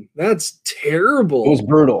talking? That's terrible." It was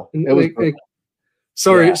brutal.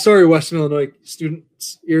 Sorry, Western Illinois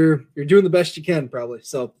students. You're doing the best you can, probably.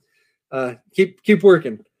 So keep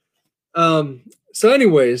working. So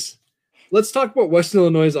anyways, let's talk about Western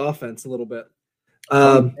Illinois' offense a little bit.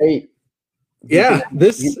 This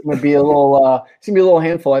would be a little. It's gonna be a little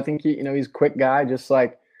handful. I think he's a quick guy, just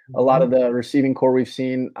like a lot of the receiving core we've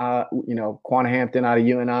seen. Quan Hampton out of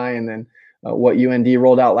UNI, and then what UND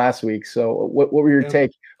rolled out last week. So what were your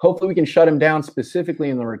take? Hopefully we can shut him down specifically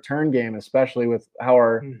in the return game, especially with how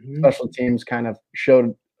our special teams kind of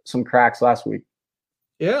showed some cracks last week.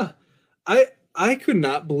 Yeah. I could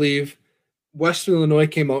not believe Western Illinois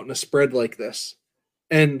came out in a spread like this.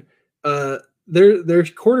 And their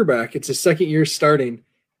quarterback, it's his second year starting,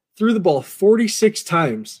 threw the ball 46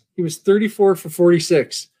 times. He was 34 for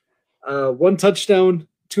 46. 1 touchdown,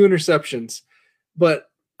 2 interceptions. But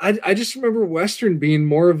I just remember Western being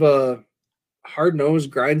more of a hard-nosed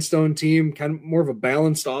grindstone team, kind of more of a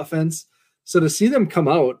balanced offense. So to see them come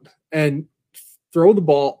out and throw the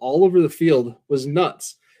ball all over the field was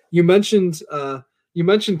nuts. You mentioned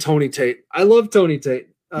Tony Tate. I love Tony Tate.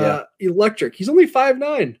 Electric. He's only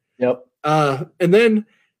 5'9". Yep. And then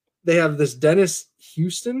they have this Dennis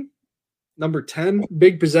Houston, number 10,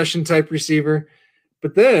 big possession type receiver.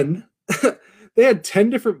 But then they had 10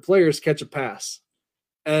 different players catch a pass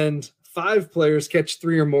and 5 players catch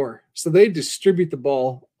 3 or more. So they distribute the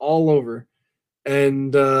ball all over.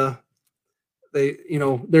 And they,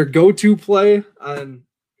 their go-to play on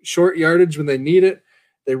short yardage when they need it,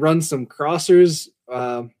 they run some crossers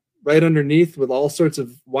right underneath with all sorts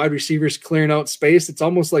of wide receivers clearing out space. It's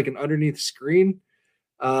almost like an underneath screen.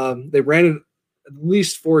 They ran it at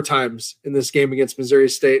least 4 times in this game against Missouri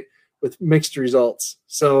State with mixed results.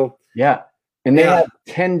 So yeah. And they had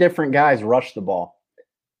 10 different guys rush the ball.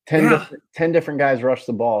 10 different guys rush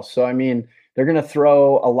the ball. So, I mean, they're going to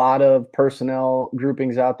throw a lot of personnel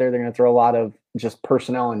groupings out there. They're going to throw a lot of just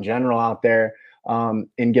personnel in general out there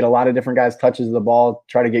and get a lot of different guys touches of the ball,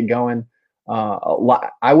 try to get going.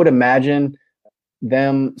 I would imagine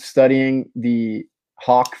them studying the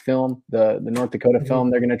Hawk film, the North Dakota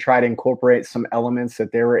film. They're going to try to incorporate some elements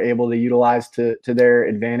that they were able to utilize to their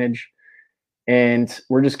advantage. And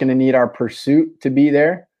we're just going to need our pursuit to be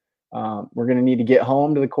there. We're going to need to get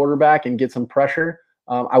home to the quarterback and get some pressure.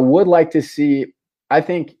 I would like to see – I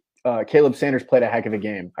think Caleb Sanders played a heck of a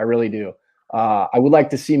game. I really do. I would like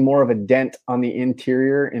to see more of a dent on the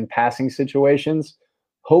interior in passing situations.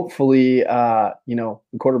 Hopefully, the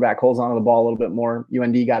quarterback holds onto the ball a little bit more.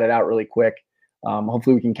 UND got it out really quick.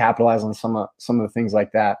 Hopefully we can capitalize on some of the things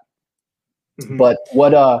like that. Mm-hmm. But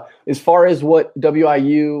as far as what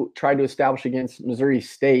WIU tried to establish against Missouri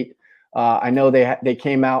State, I know they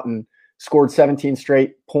came out and scored 17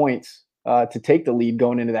 straight points to take the lead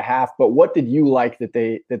going into the half. But what did you like that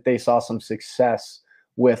they saw some success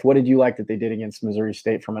with? What did you like that they did against Missouri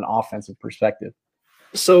State from an offensive perspective?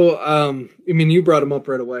 So, you brought him up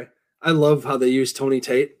right away. I love how they use Tony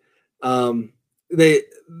Tate. They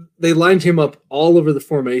lined him up all over the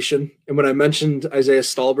formation. And when I mentioned Isaiah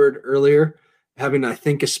Stallbird earlier, having, I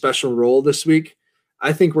think, a special role this week,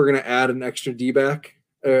 I think we're going to add an extra D-back,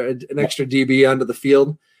 an extra DB onto the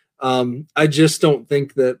field. I just don't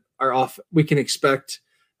think that we can expect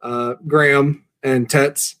Graham and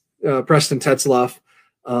Preston Tetzloff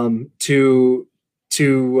to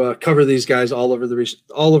cover these guys all over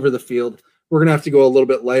the field. We're going to have to go a little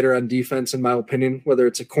bit lighter on defense, in my opinion, whether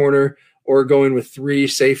it's a corner or going with 3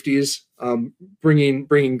 safeties,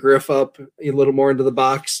 bringing Griff up a little more into the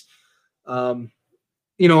box. They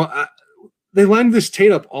lined this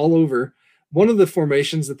Tate up all over. One of the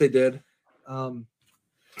formations that they did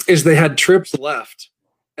is they had trips left.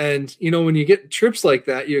 And, when you get trips like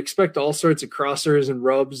that, you expect all sorts of crossers and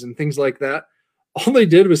rubs and things like that. All they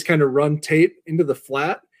did was kind of run Tate into the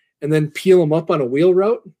flat and then peel him up on a wheel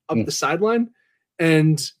route up the sideline.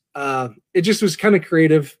 And it just was kind of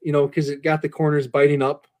creative, because it got the corners biting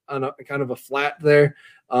up on a kind of a flat there.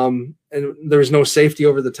 And there was no safety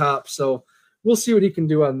over the top. So we'll see what he can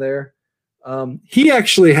do on there. He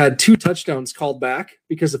actually had 2 touchdowns called back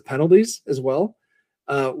because of penalties as well.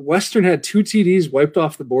 Western had 2 TDs wiped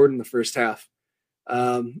off the board in the first half.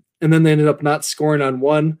 And then they ended up not scoring on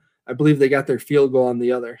one. I believe they got their field goal on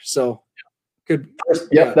the other. So good.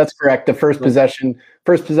 That's correct. The first possession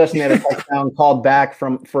they had a touchdown called back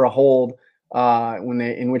for a hold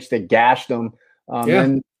in which they gashed them.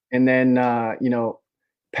 And then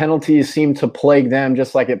penalties seem to plague them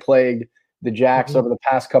just like it plagued the Jacks over the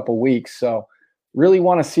past couple weeks. So really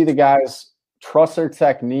want to see the guys trust their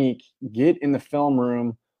technique, get in the film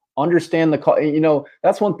room, understand the call.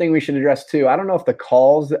 That's one thing we should address too. I don't know if the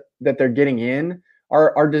calls that they're getting in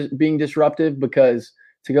are being disruptive, because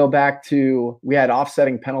to go back to, we had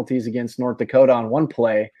offsetting penalties against North Dakota on one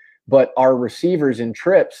play, but our receivers in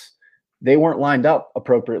trips, they weren't lined up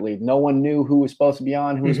appropriately. No one knew who was supposed to be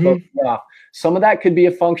on, who was supposed to be off. Some of that could be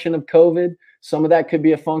a function of COVID. Some of that could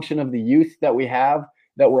be a function of the youth that we have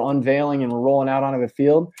that we're unveiling and we're rolling out onto the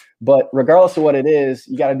field. But regardless of what it is,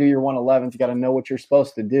 you got to do your 111s. You got to know what you're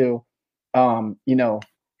supposed to do.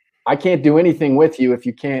 I can't do anything with you if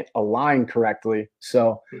you can't align correctly.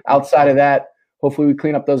 So outside of that, hopefully we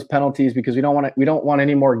clean up those penalties, because we don't want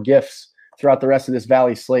any more gifts throughout the rest of this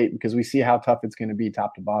Valley slate, because we see how tough it's going to be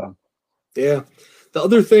top to bottom. Yeah. The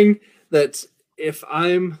other thing that if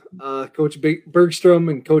I'm Coach Bergstrom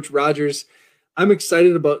and Coach Rogers, I'm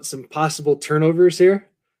excited about some possible turnovers here.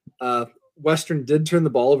 Western did turn the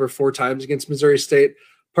ball over 4 times against Missouri State.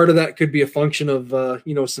 Part of that could be a function of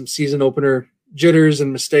some season opener jitters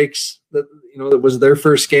and mistakes that was their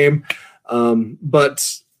first game.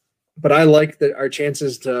 But I like that our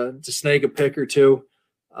chances to snag a pick or two,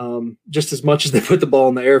 just as much as they put the ball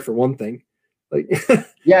in the air, for one thing.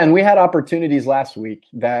 Yeah, and we had opportunities last week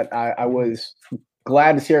that I was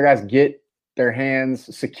glad to see our guys get their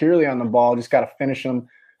hands securely on the ball. Just got to finish them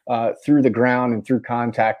through the ground and through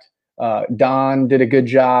contact. Don did a good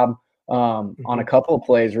job on a couple of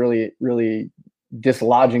plays, really, really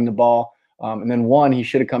dislodging the ball. And then one he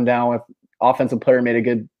should have come down with. Offensive player made a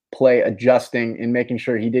good play adjusting and making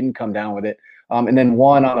sure he didn't come down with it. And then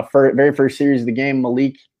one on a very first series of the game,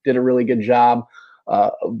 Malik did a really good job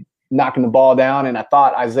knocking the ball down, and I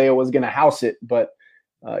thought Isaiah was going to house it, but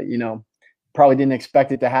probably didn't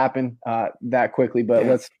expect it to happen that quickly. But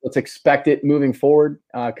let's expect it moving forward,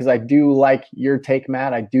 because I do like your take,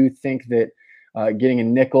 Matt. I do think that getting a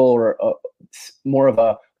nickel or more of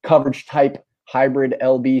a coverage type hybrid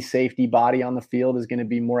LB safety body on the field is going to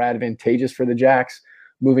be more advantageous for the Jacks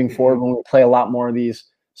moving forward when we play a lot more of these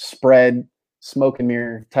spread smoke and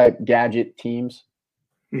mirror type gadget teams.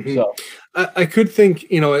 Mm-hmm. So I could think,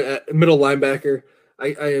 a middle linebacker,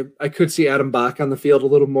 I could see Adam Bach on the field a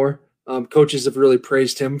little more. Coaches have really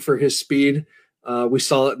praised him for his speed. We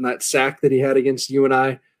saw it in that sack that he had against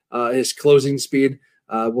UNI, his closing speed.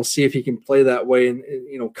 We'll see if he can play that way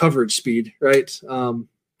in coverage speed, right?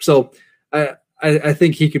 So I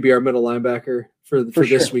think he could be our middle linebacker for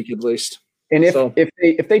this week at least. And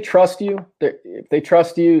if they trust you,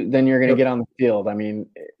 then you're going to get on the field. I mean,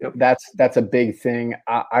 that's a big thing.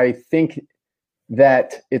 I think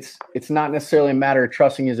that it's not necessarily a matter of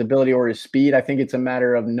trusting his ability or his speed. I think it's a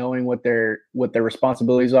matter of knowing what their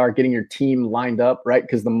responsibilities are, getting your team lined up, right?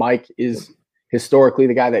 Because the Mike is historically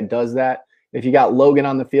the guy that does that. If you got Logan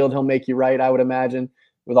on the field, he'll make you right, I would imagine,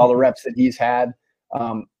 with all the reps that he's had.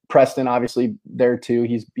 Preston, obviously, there too.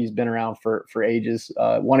 He's been around for ages.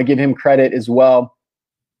 Want to give him credit as well,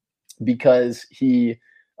 because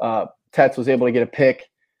Tetz was able to get a pick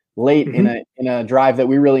late in a drive that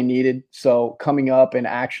we really needed. So coming up and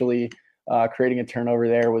actually creating a turnover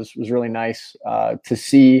there was really nice to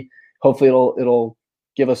see. Hopefully it'll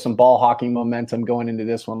give us some ball hawking momentum going into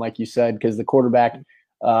this one, like you said, because the quarterback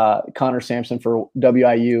Connor Sampson for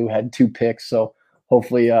WIU had 2 picks. So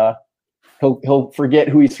hopefully he'll forget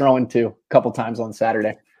who he's throwing to a couple times on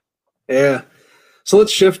Saturday. Yeah. So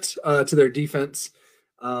let's shift to their defense.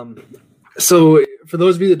 So for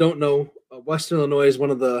those of you that don't know, Western Illinois is one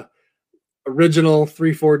of the original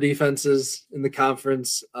 3-4 defenses in the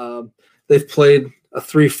conference. They've played a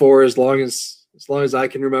 3-4 as long as I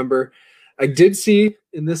can remember. I did see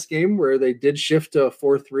in this game where they did shift to a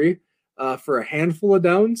 4-3 for a handful of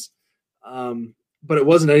downs. But it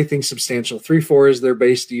wasn't anything substantial. 3-4 is their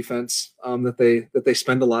base defense that they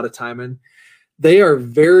spend a lot of time in. They are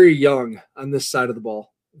very young on this side of the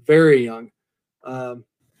ball, very young.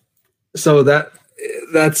 So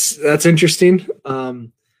that's interesting.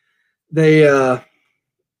 They,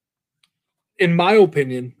 in my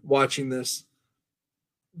opinion, watching this,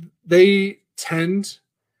 they tend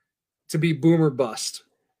to be boom or bust.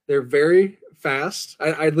 They're very fast.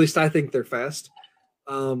 At least I think they're fast.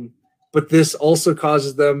 But this also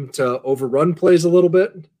causes them to overrun plays a little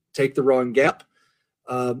bit, take the wrong gap.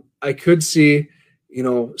 I could see,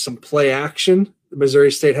 some play action.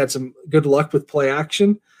 Missouri State had some good luck with play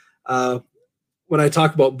action. When I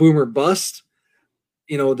talk about boom or bust,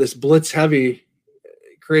 this blitz heavy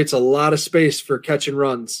creates a lot of space for catch and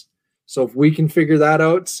runs. So if we can figure that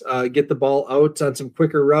out, get the ball out on some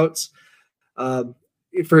quicker routes.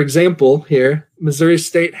 For example, here, Missouri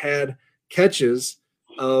State had catches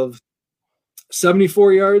of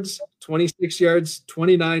 74 yards, 26 yards,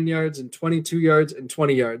 29 yards, and 22 yards, and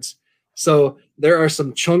 20 yards. So there are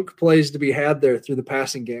some chunk plays to be had there through the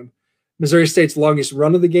passing game. Missouri State's longest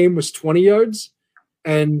run of the game was 20 yards,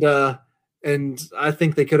 and I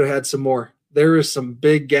think they could have had some more. There is some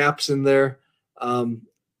big gaps in there.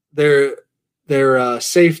 Their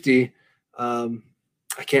safety,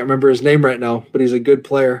 I can't remember his name right now, but he's a good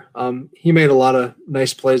player. He made a lot of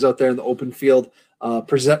nice plays out there in the open field,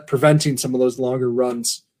 preventing some of those longer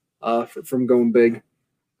runs from going big.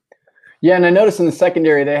 Yeah, and I noticed in the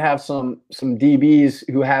secondary they have some DBs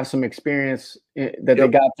who have some experience that they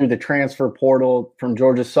got through the transfer portal from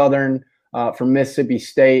Georgia Southern, from Mississippi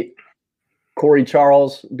State. Corey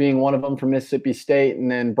Charles being one of them from Mississippi State,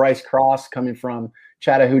 and then Bryce Cross coming from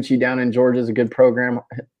Chattahoochee down in Georgia is a good program,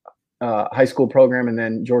 high school program, and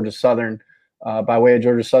then Georgia Southern by way of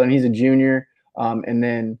Georgia Southern. He's a junior, and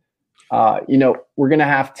then we're going to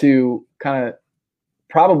have to kind of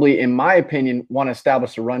probably, in my opinion, want to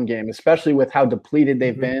establish a run game, especially with how depleted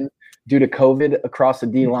they've been due to COVID across the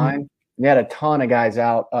D line. They had a ton of guys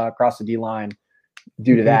out across the D line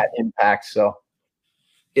due to that impact. So.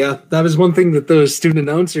 Yeah, that was one thing that those student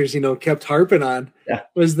announcers, kept harping on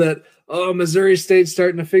was that, Missouri State's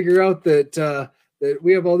starting to figure out that that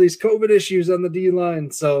we have all these COVID issues on the D line.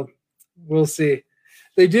 So we'll see.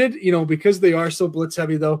 They did, because they are so blitz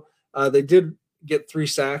heavy though, they did get 3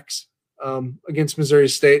 sacks against Missouri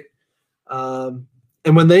State. And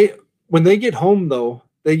when they get home though,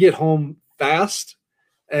 they get home fast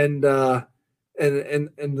and they're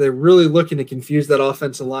really looking to confuse that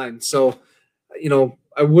offensive line. So,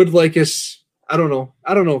 I would like us. I don't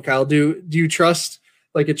know, Kyle. Do you trust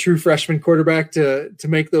like a true freshman quarterback to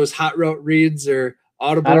make those hot route reads or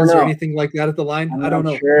audibles or anything like that at the line? I don't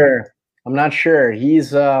know. Sure. I'm not sure.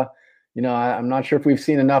 He's I'm not sure if we've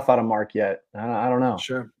seen enough out of Mark yet. I don't know.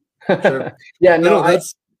 Sure. Yeah, no,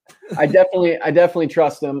 I definitely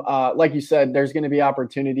trust him. Like you said, there's going to be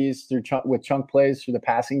opportunities with chunk plays through the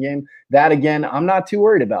passing game. That again, I'm not too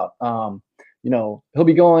worried about. He'll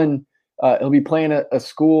be going. He'll be playing a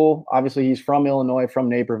school. Obviously, he's from Illinois, from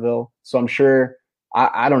Naperville. So I'm sure,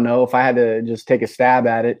 I don't know, if I had to just take a stab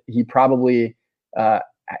at it, he probably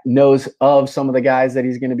knows of some of the guys that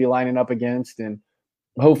he's going to be lining up against. And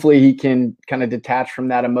hopefully he can kind of detach from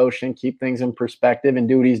that emotion, keep things in perspective, and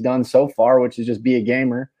do what he's done so far, which is just be a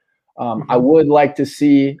gamer. I would like to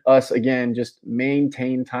see us, again, just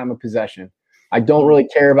maintain time of possession. I don't really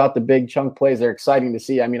care about the big chunk plays. They're exciting to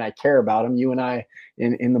see. I mean, I care about them. You and I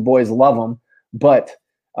in the boys love them. But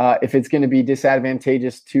if it's going to be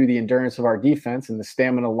disadvantageous to the endurance of our defense and the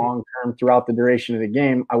stamina long-term throughout the duration of the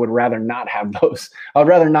game, I would rather not have those. I would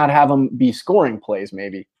rather not have them be scoring plays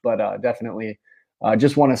maybe. But definitely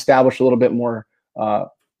just want to establish a little bit more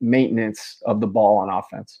maintenance of the ball on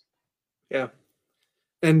offense. Yeah.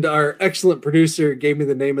 And our excellent producer gave me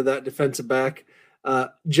the name of that defensive back.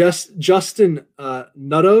 Justin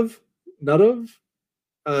Nutov.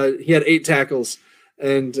 He had 8 tackles,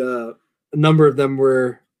 and a number of them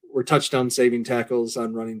were touchdown saving tackles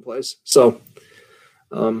on running plays. So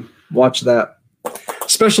watch that.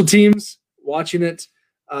 Special teams, watching it.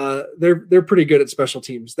 They're pretty good at special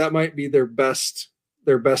teams. That might be their best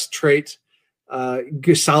trait.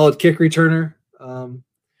 Solid kick returner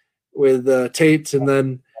with Tate, and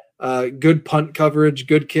then good punt coverage,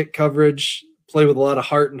 good kick coverage. Play with a lot of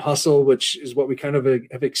heart and hustle, which is what we kind of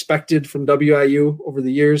have expected from WIU over the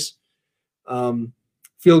years.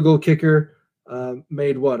 Field goal kicker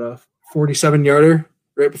made a 47-yarder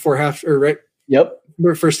right before half, or right? Yep.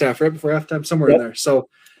 First half, right before halftime, somewhere in there. So,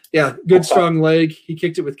 yeah, good strong leg. He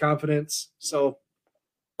kicked it with confidence. So,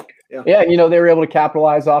 yeah. Yeah, they were able to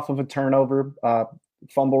capitalize off of a turnover,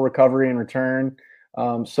 fumble recovery and return.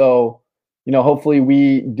 So, hopefully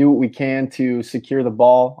we do what we can to secure the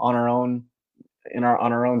ball on our own. On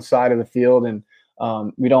our own side of the field, and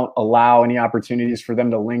we don't allow any opportunities for them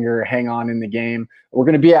to linger or hang on in the game. We're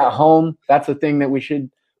going to be at home. That's the thing that we should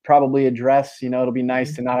probably address. It'll be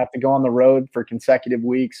nice to not have to go on the road for consecutive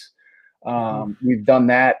weeks. We've done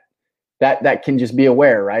that. That can just be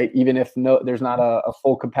aware, right? Even if there's not a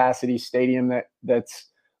full capacity stadium that's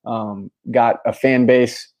got a fan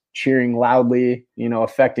base cheering loudly,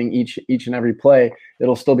 affecting each and every play,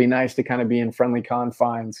 it'll still be nice to kind of be in friendly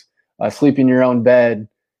confines. Sleep in your own bed,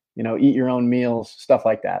 eat your own meals, stuff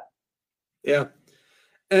like that. Yeah.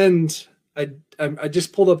 And I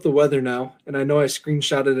just pulled up the weather now, and I know I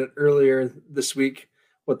screenshotted it earlier this week,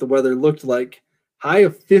 what the weather looked like. High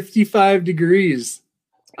of 55 degrees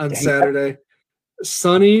on Saturday.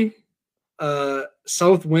 Sunny,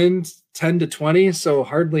 south wind 10 to 20, so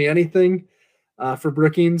hardly anything for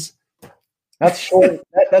Brookings. That's short.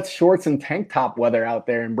 That's shorts and tank top weather out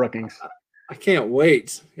there in Brookings. I can't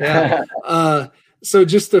wait. Yeah. So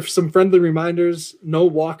just some friendly reminders, no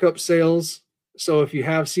walk-up sales. So if you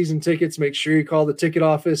have season tickets, make sure you call the ticket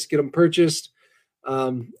office, get them purchased.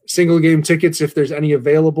 Single game tickets, if there's any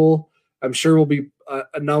available, I'm sure will be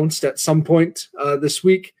announced at some point this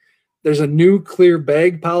week. There's a new clear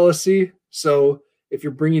bag policy. So if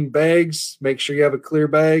you're bringing bags, make sure you have a clear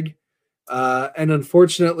bag. And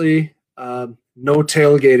unfortunately, no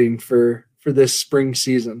tailgating for this spring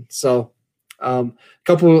season. So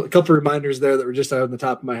Couple reminders there that were just out on the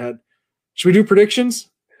top of my head. Should we do predictions?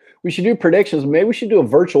 We should do predictions. Maybe we should do a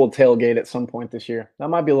virtual tailgate at some point this year. That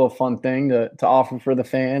might be a little fun thing to offer for the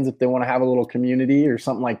fans if they want to have a little community or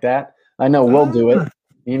something like that. I know we'll do it.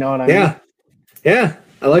 You know what I mean? Yeah,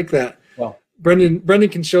 I like that. Well, Brendan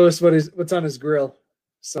can show us what's on his grill.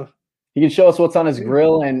 So he can show us what's on his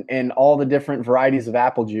grill and all the different varieties of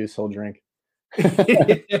apple juice he'll drink.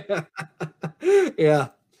 Yeah.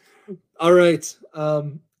 All right.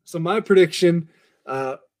 So my prediction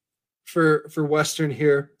for Western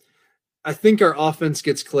here, I think our offense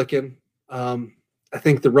gets clicking. I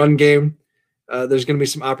think the run game, there's going to be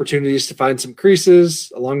some opportunities to find some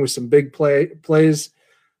creases along with some big plays.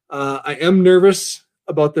 I am nervous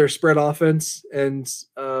about their spread offense and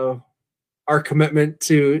our commitment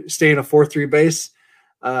to stay in a 4-3 base.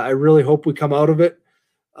 I really hope we come out of it.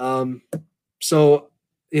 So,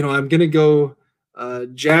 I'm going to go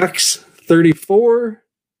Jacks 34,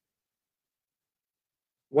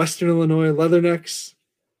 Western Illinois Leathernecks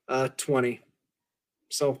 20.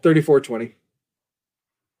 So 34-20.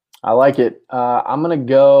 I like it. I'm going to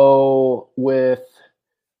go with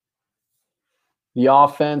the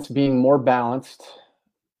offense being more balanced.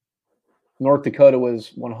 North Dakota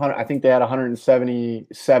was 100. I think they had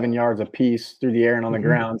 177 yards apiece through the air and on the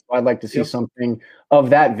ground. So I'd like to see something of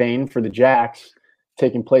that vein for the Jacks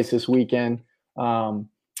taking place this weekend. I'm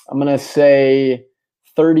going to say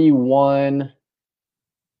 31.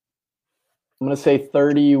 I'm going to say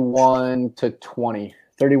 31-20.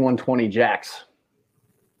 31-20 Jacks.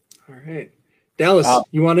 All right. Dallas,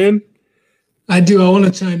 you want in? I do. I want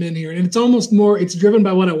to chime in here. And it's almost more, it's driven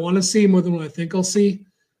by what I want to see more than what I think I'll see.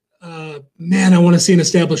 Man, I want to see an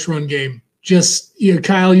established run game. Just,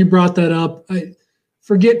 Kyle, you brought that up.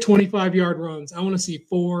 Forget 25-yard runs. I want to see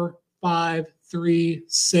 4, 5, 3,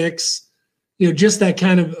 6, just that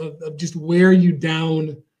kind of just wear you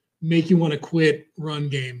down, make you want to quit run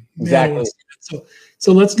game. Man, exactly.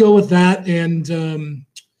 So let's go with that. And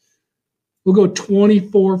we'll go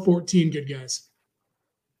 24-14, good guys.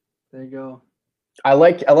 There you go. I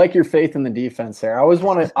like your faith in the defense there. I always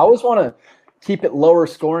want to keep it lower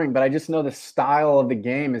scoring, but I just know the style of the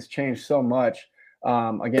game has changed so much.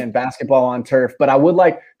 Again, basketball on turf, but I would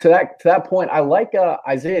like to that point. I like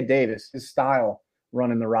Isaiah Davis, his style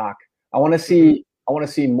running the rock. I want to see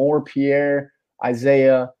more Pierre,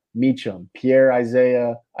 Isaiah, Meacham, Pierre,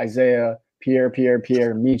 Isaiah,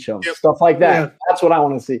 Pierre, Meacham, stuff like that. Yeah. That's what I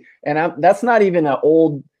want to see. And that's not even an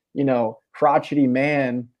old, crotchety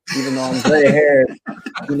man, even though I'm gray haired.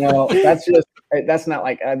 That's not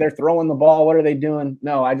like they're throwing the ball. What are they doing?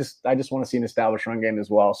 No, I just want to see an established run game as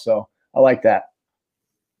well. So I like that.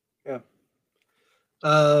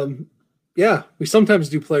 Yeah. We sometimes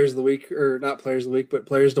do players of the week, or not players of the week, but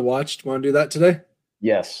players to watch. Do you want to do that today?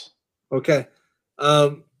 Yes. Okay.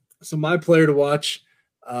 So my player to watch,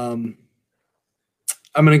 I'm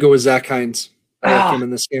going to go with Zach Hines. I like him in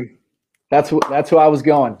this game. That's who I was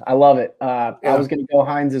going. I love it. I was going to go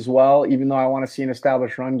Hines as well, even though I want to see an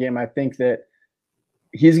established run game. I think that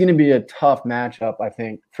he's going to be a tough matchup, I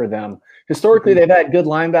think, for them. Historically, they've had good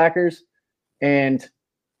linebackers, and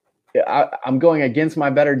I'm going against my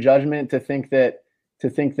better judgment to think that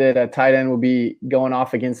a tight end will be going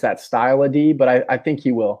off against that style of D, but I think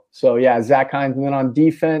he will. So, yeah, Zach Hines. And then on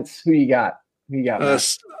defense, who you got?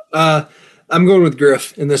 I'm going with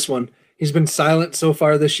Griff in this one. He's been silent so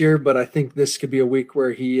far this year, but I think this could be a week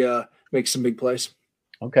where he makes some big plays.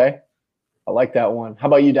 Okay. I like that one. How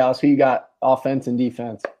about you, Dallas? Who you got offense and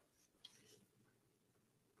defense?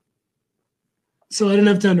 So I didn't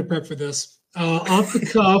have time to prep for this. Off the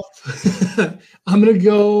cuff, I'm gonna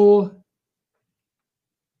go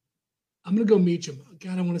Meacham.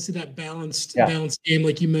 God, I want to see that balanced game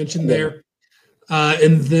like you mentioned there.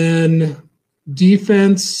 And then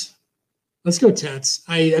defense, let's go Tets.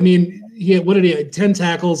 I mean, what did he have? 10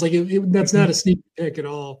 tackles? Like that's not a sneaky pick at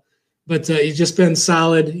all. But he's just been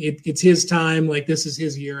solid. It's his time. Like this is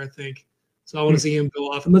his year, I think. So I want to see him go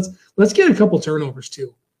off. And let's get a couple turnovers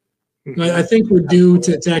too. I think we're due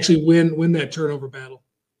to actually win that turnover battle.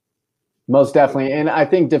 Most definitely. And I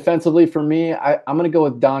think defensively for me, I'm going to go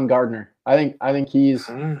with Don Gardner. I think his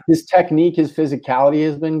technique, his physicality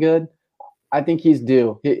has been good. I think he's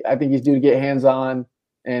due. I think he's due to get hands on,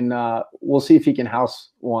 and we'll see if he can house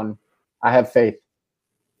one. I have faith.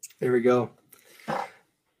 There we go.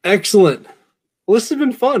 Excellent. Well, this has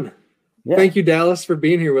been fun. Yeah. Thank you, Dallas, for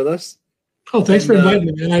being here with us. Oh, thanks for inviting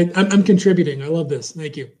me, man. I'm contributing. I love this.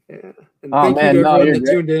 Thank you. Yeah. And thank you to everyone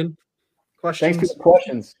that tuned in. Questions? Thanks for the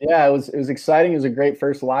questions. Yeah, it was exciting. It was a great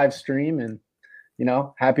first live stream, and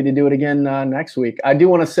happy to do it again next week. I do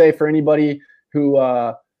want to say for anybody who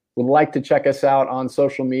would like to check us out on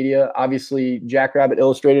social media, obviously Jackrabbit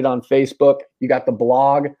Illustrated on Facebook. You got the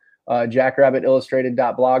blog,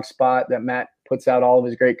 jackrabbitillustrated.blogspot, that Matt puts out all of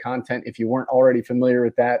his great content if you weren't already familiar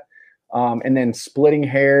with that. And then Splitting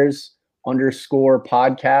Hairs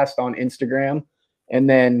 _podcast on Instagram. And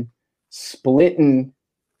then Splitting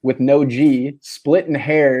with no G, Splitting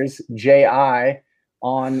Hairs JI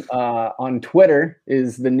on Twitter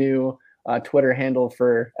is the new Twitter handle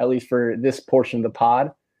for, at least for this portion of the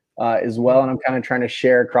pod as well. And I'm kind of trying to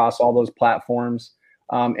share across all those platforms.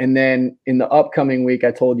 And then in the upcoming week,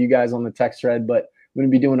 I told you guys on the text thread, but I'm going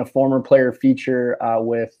to be doing a former player feature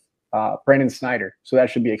with Brandon Snyder. So that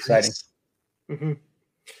should be exciting. Nice. Mm-hmm.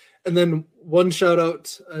 And then one shout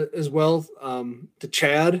out as well to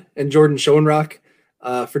Chad and Jordan Schoenrock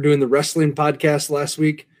for doing the wrestling podcast last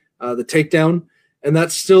week, the Takedown. And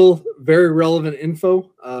that's still very relevant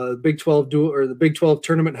info. The Big 12 the Big 12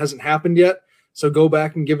 tournament hasn't happened yet. So go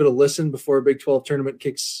back and give it a listen before a Big 12 tournament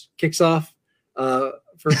kicks off for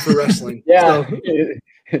wrestling. Yeah.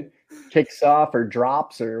 So, kicks off or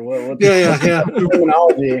drops or what? Yeah.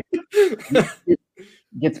 Terminology.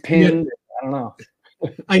 Gets pinned. I don't know.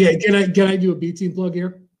 Can I do a B team plug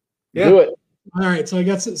here? Yeah. Do it. All right, so I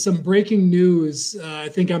got some breaking news. I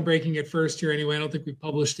think I'm breaking it first here anyway. I don't think we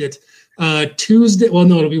published it.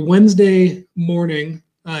 It'll be Wednesday morning.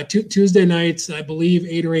 Tuesday nights, I believe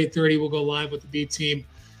 8 or 8:30, we'll go live with the B team.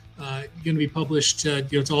 Going to be published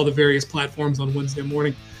to all the various platforms on Wednesday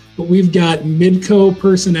morning. But we've got Midco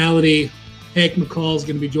personality Hank McCall is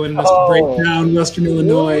going to be joining us to break down Western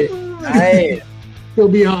Illinois. Nice. He'll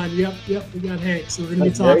be on. Yep. We got Hank. So we're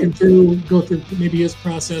going to be go through maybe his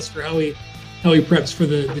process for how he preps for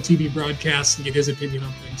the TV broadcasts and get his opinion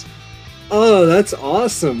on things. Oh, that's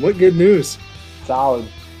awesome. What good news. Solid.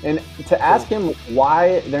 And to ask him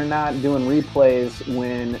why they're not doing replays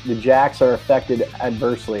when the Jacks are affected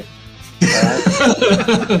adversely.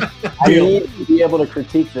 Right? I need to be able to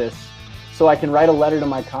critique this so I can write a letter to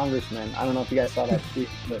my congressman. I don't know if you guys saw that tweet,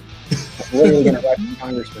 but I'm literally going to write to the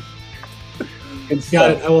congressman.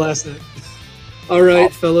 Got it. I will ask that. All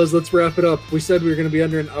right, fellas, let's wrap it up. We said we were going to be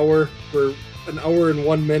under an hour. We're an hour and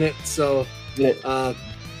 1 minute. So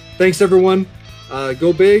thanks, everyone.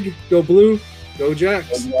 Go big, go blue, go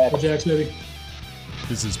Jacks. Go Jacks, baby.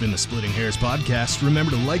 This has been the Splitting Hairs podcast.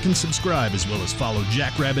 Remember to like and subscribe, as well as follow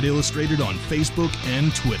Jackrabbit Illustrated on Facebook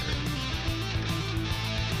and Twitter.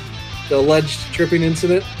 The alleged tripping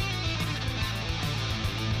incident.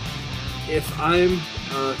 If I'm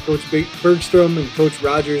Coach Bergstrom and Coach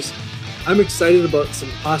Rogers, I'm excited about some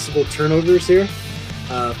possible turnovers here.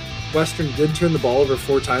 Western did turn the ball over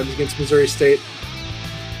 4 times against Missouri State.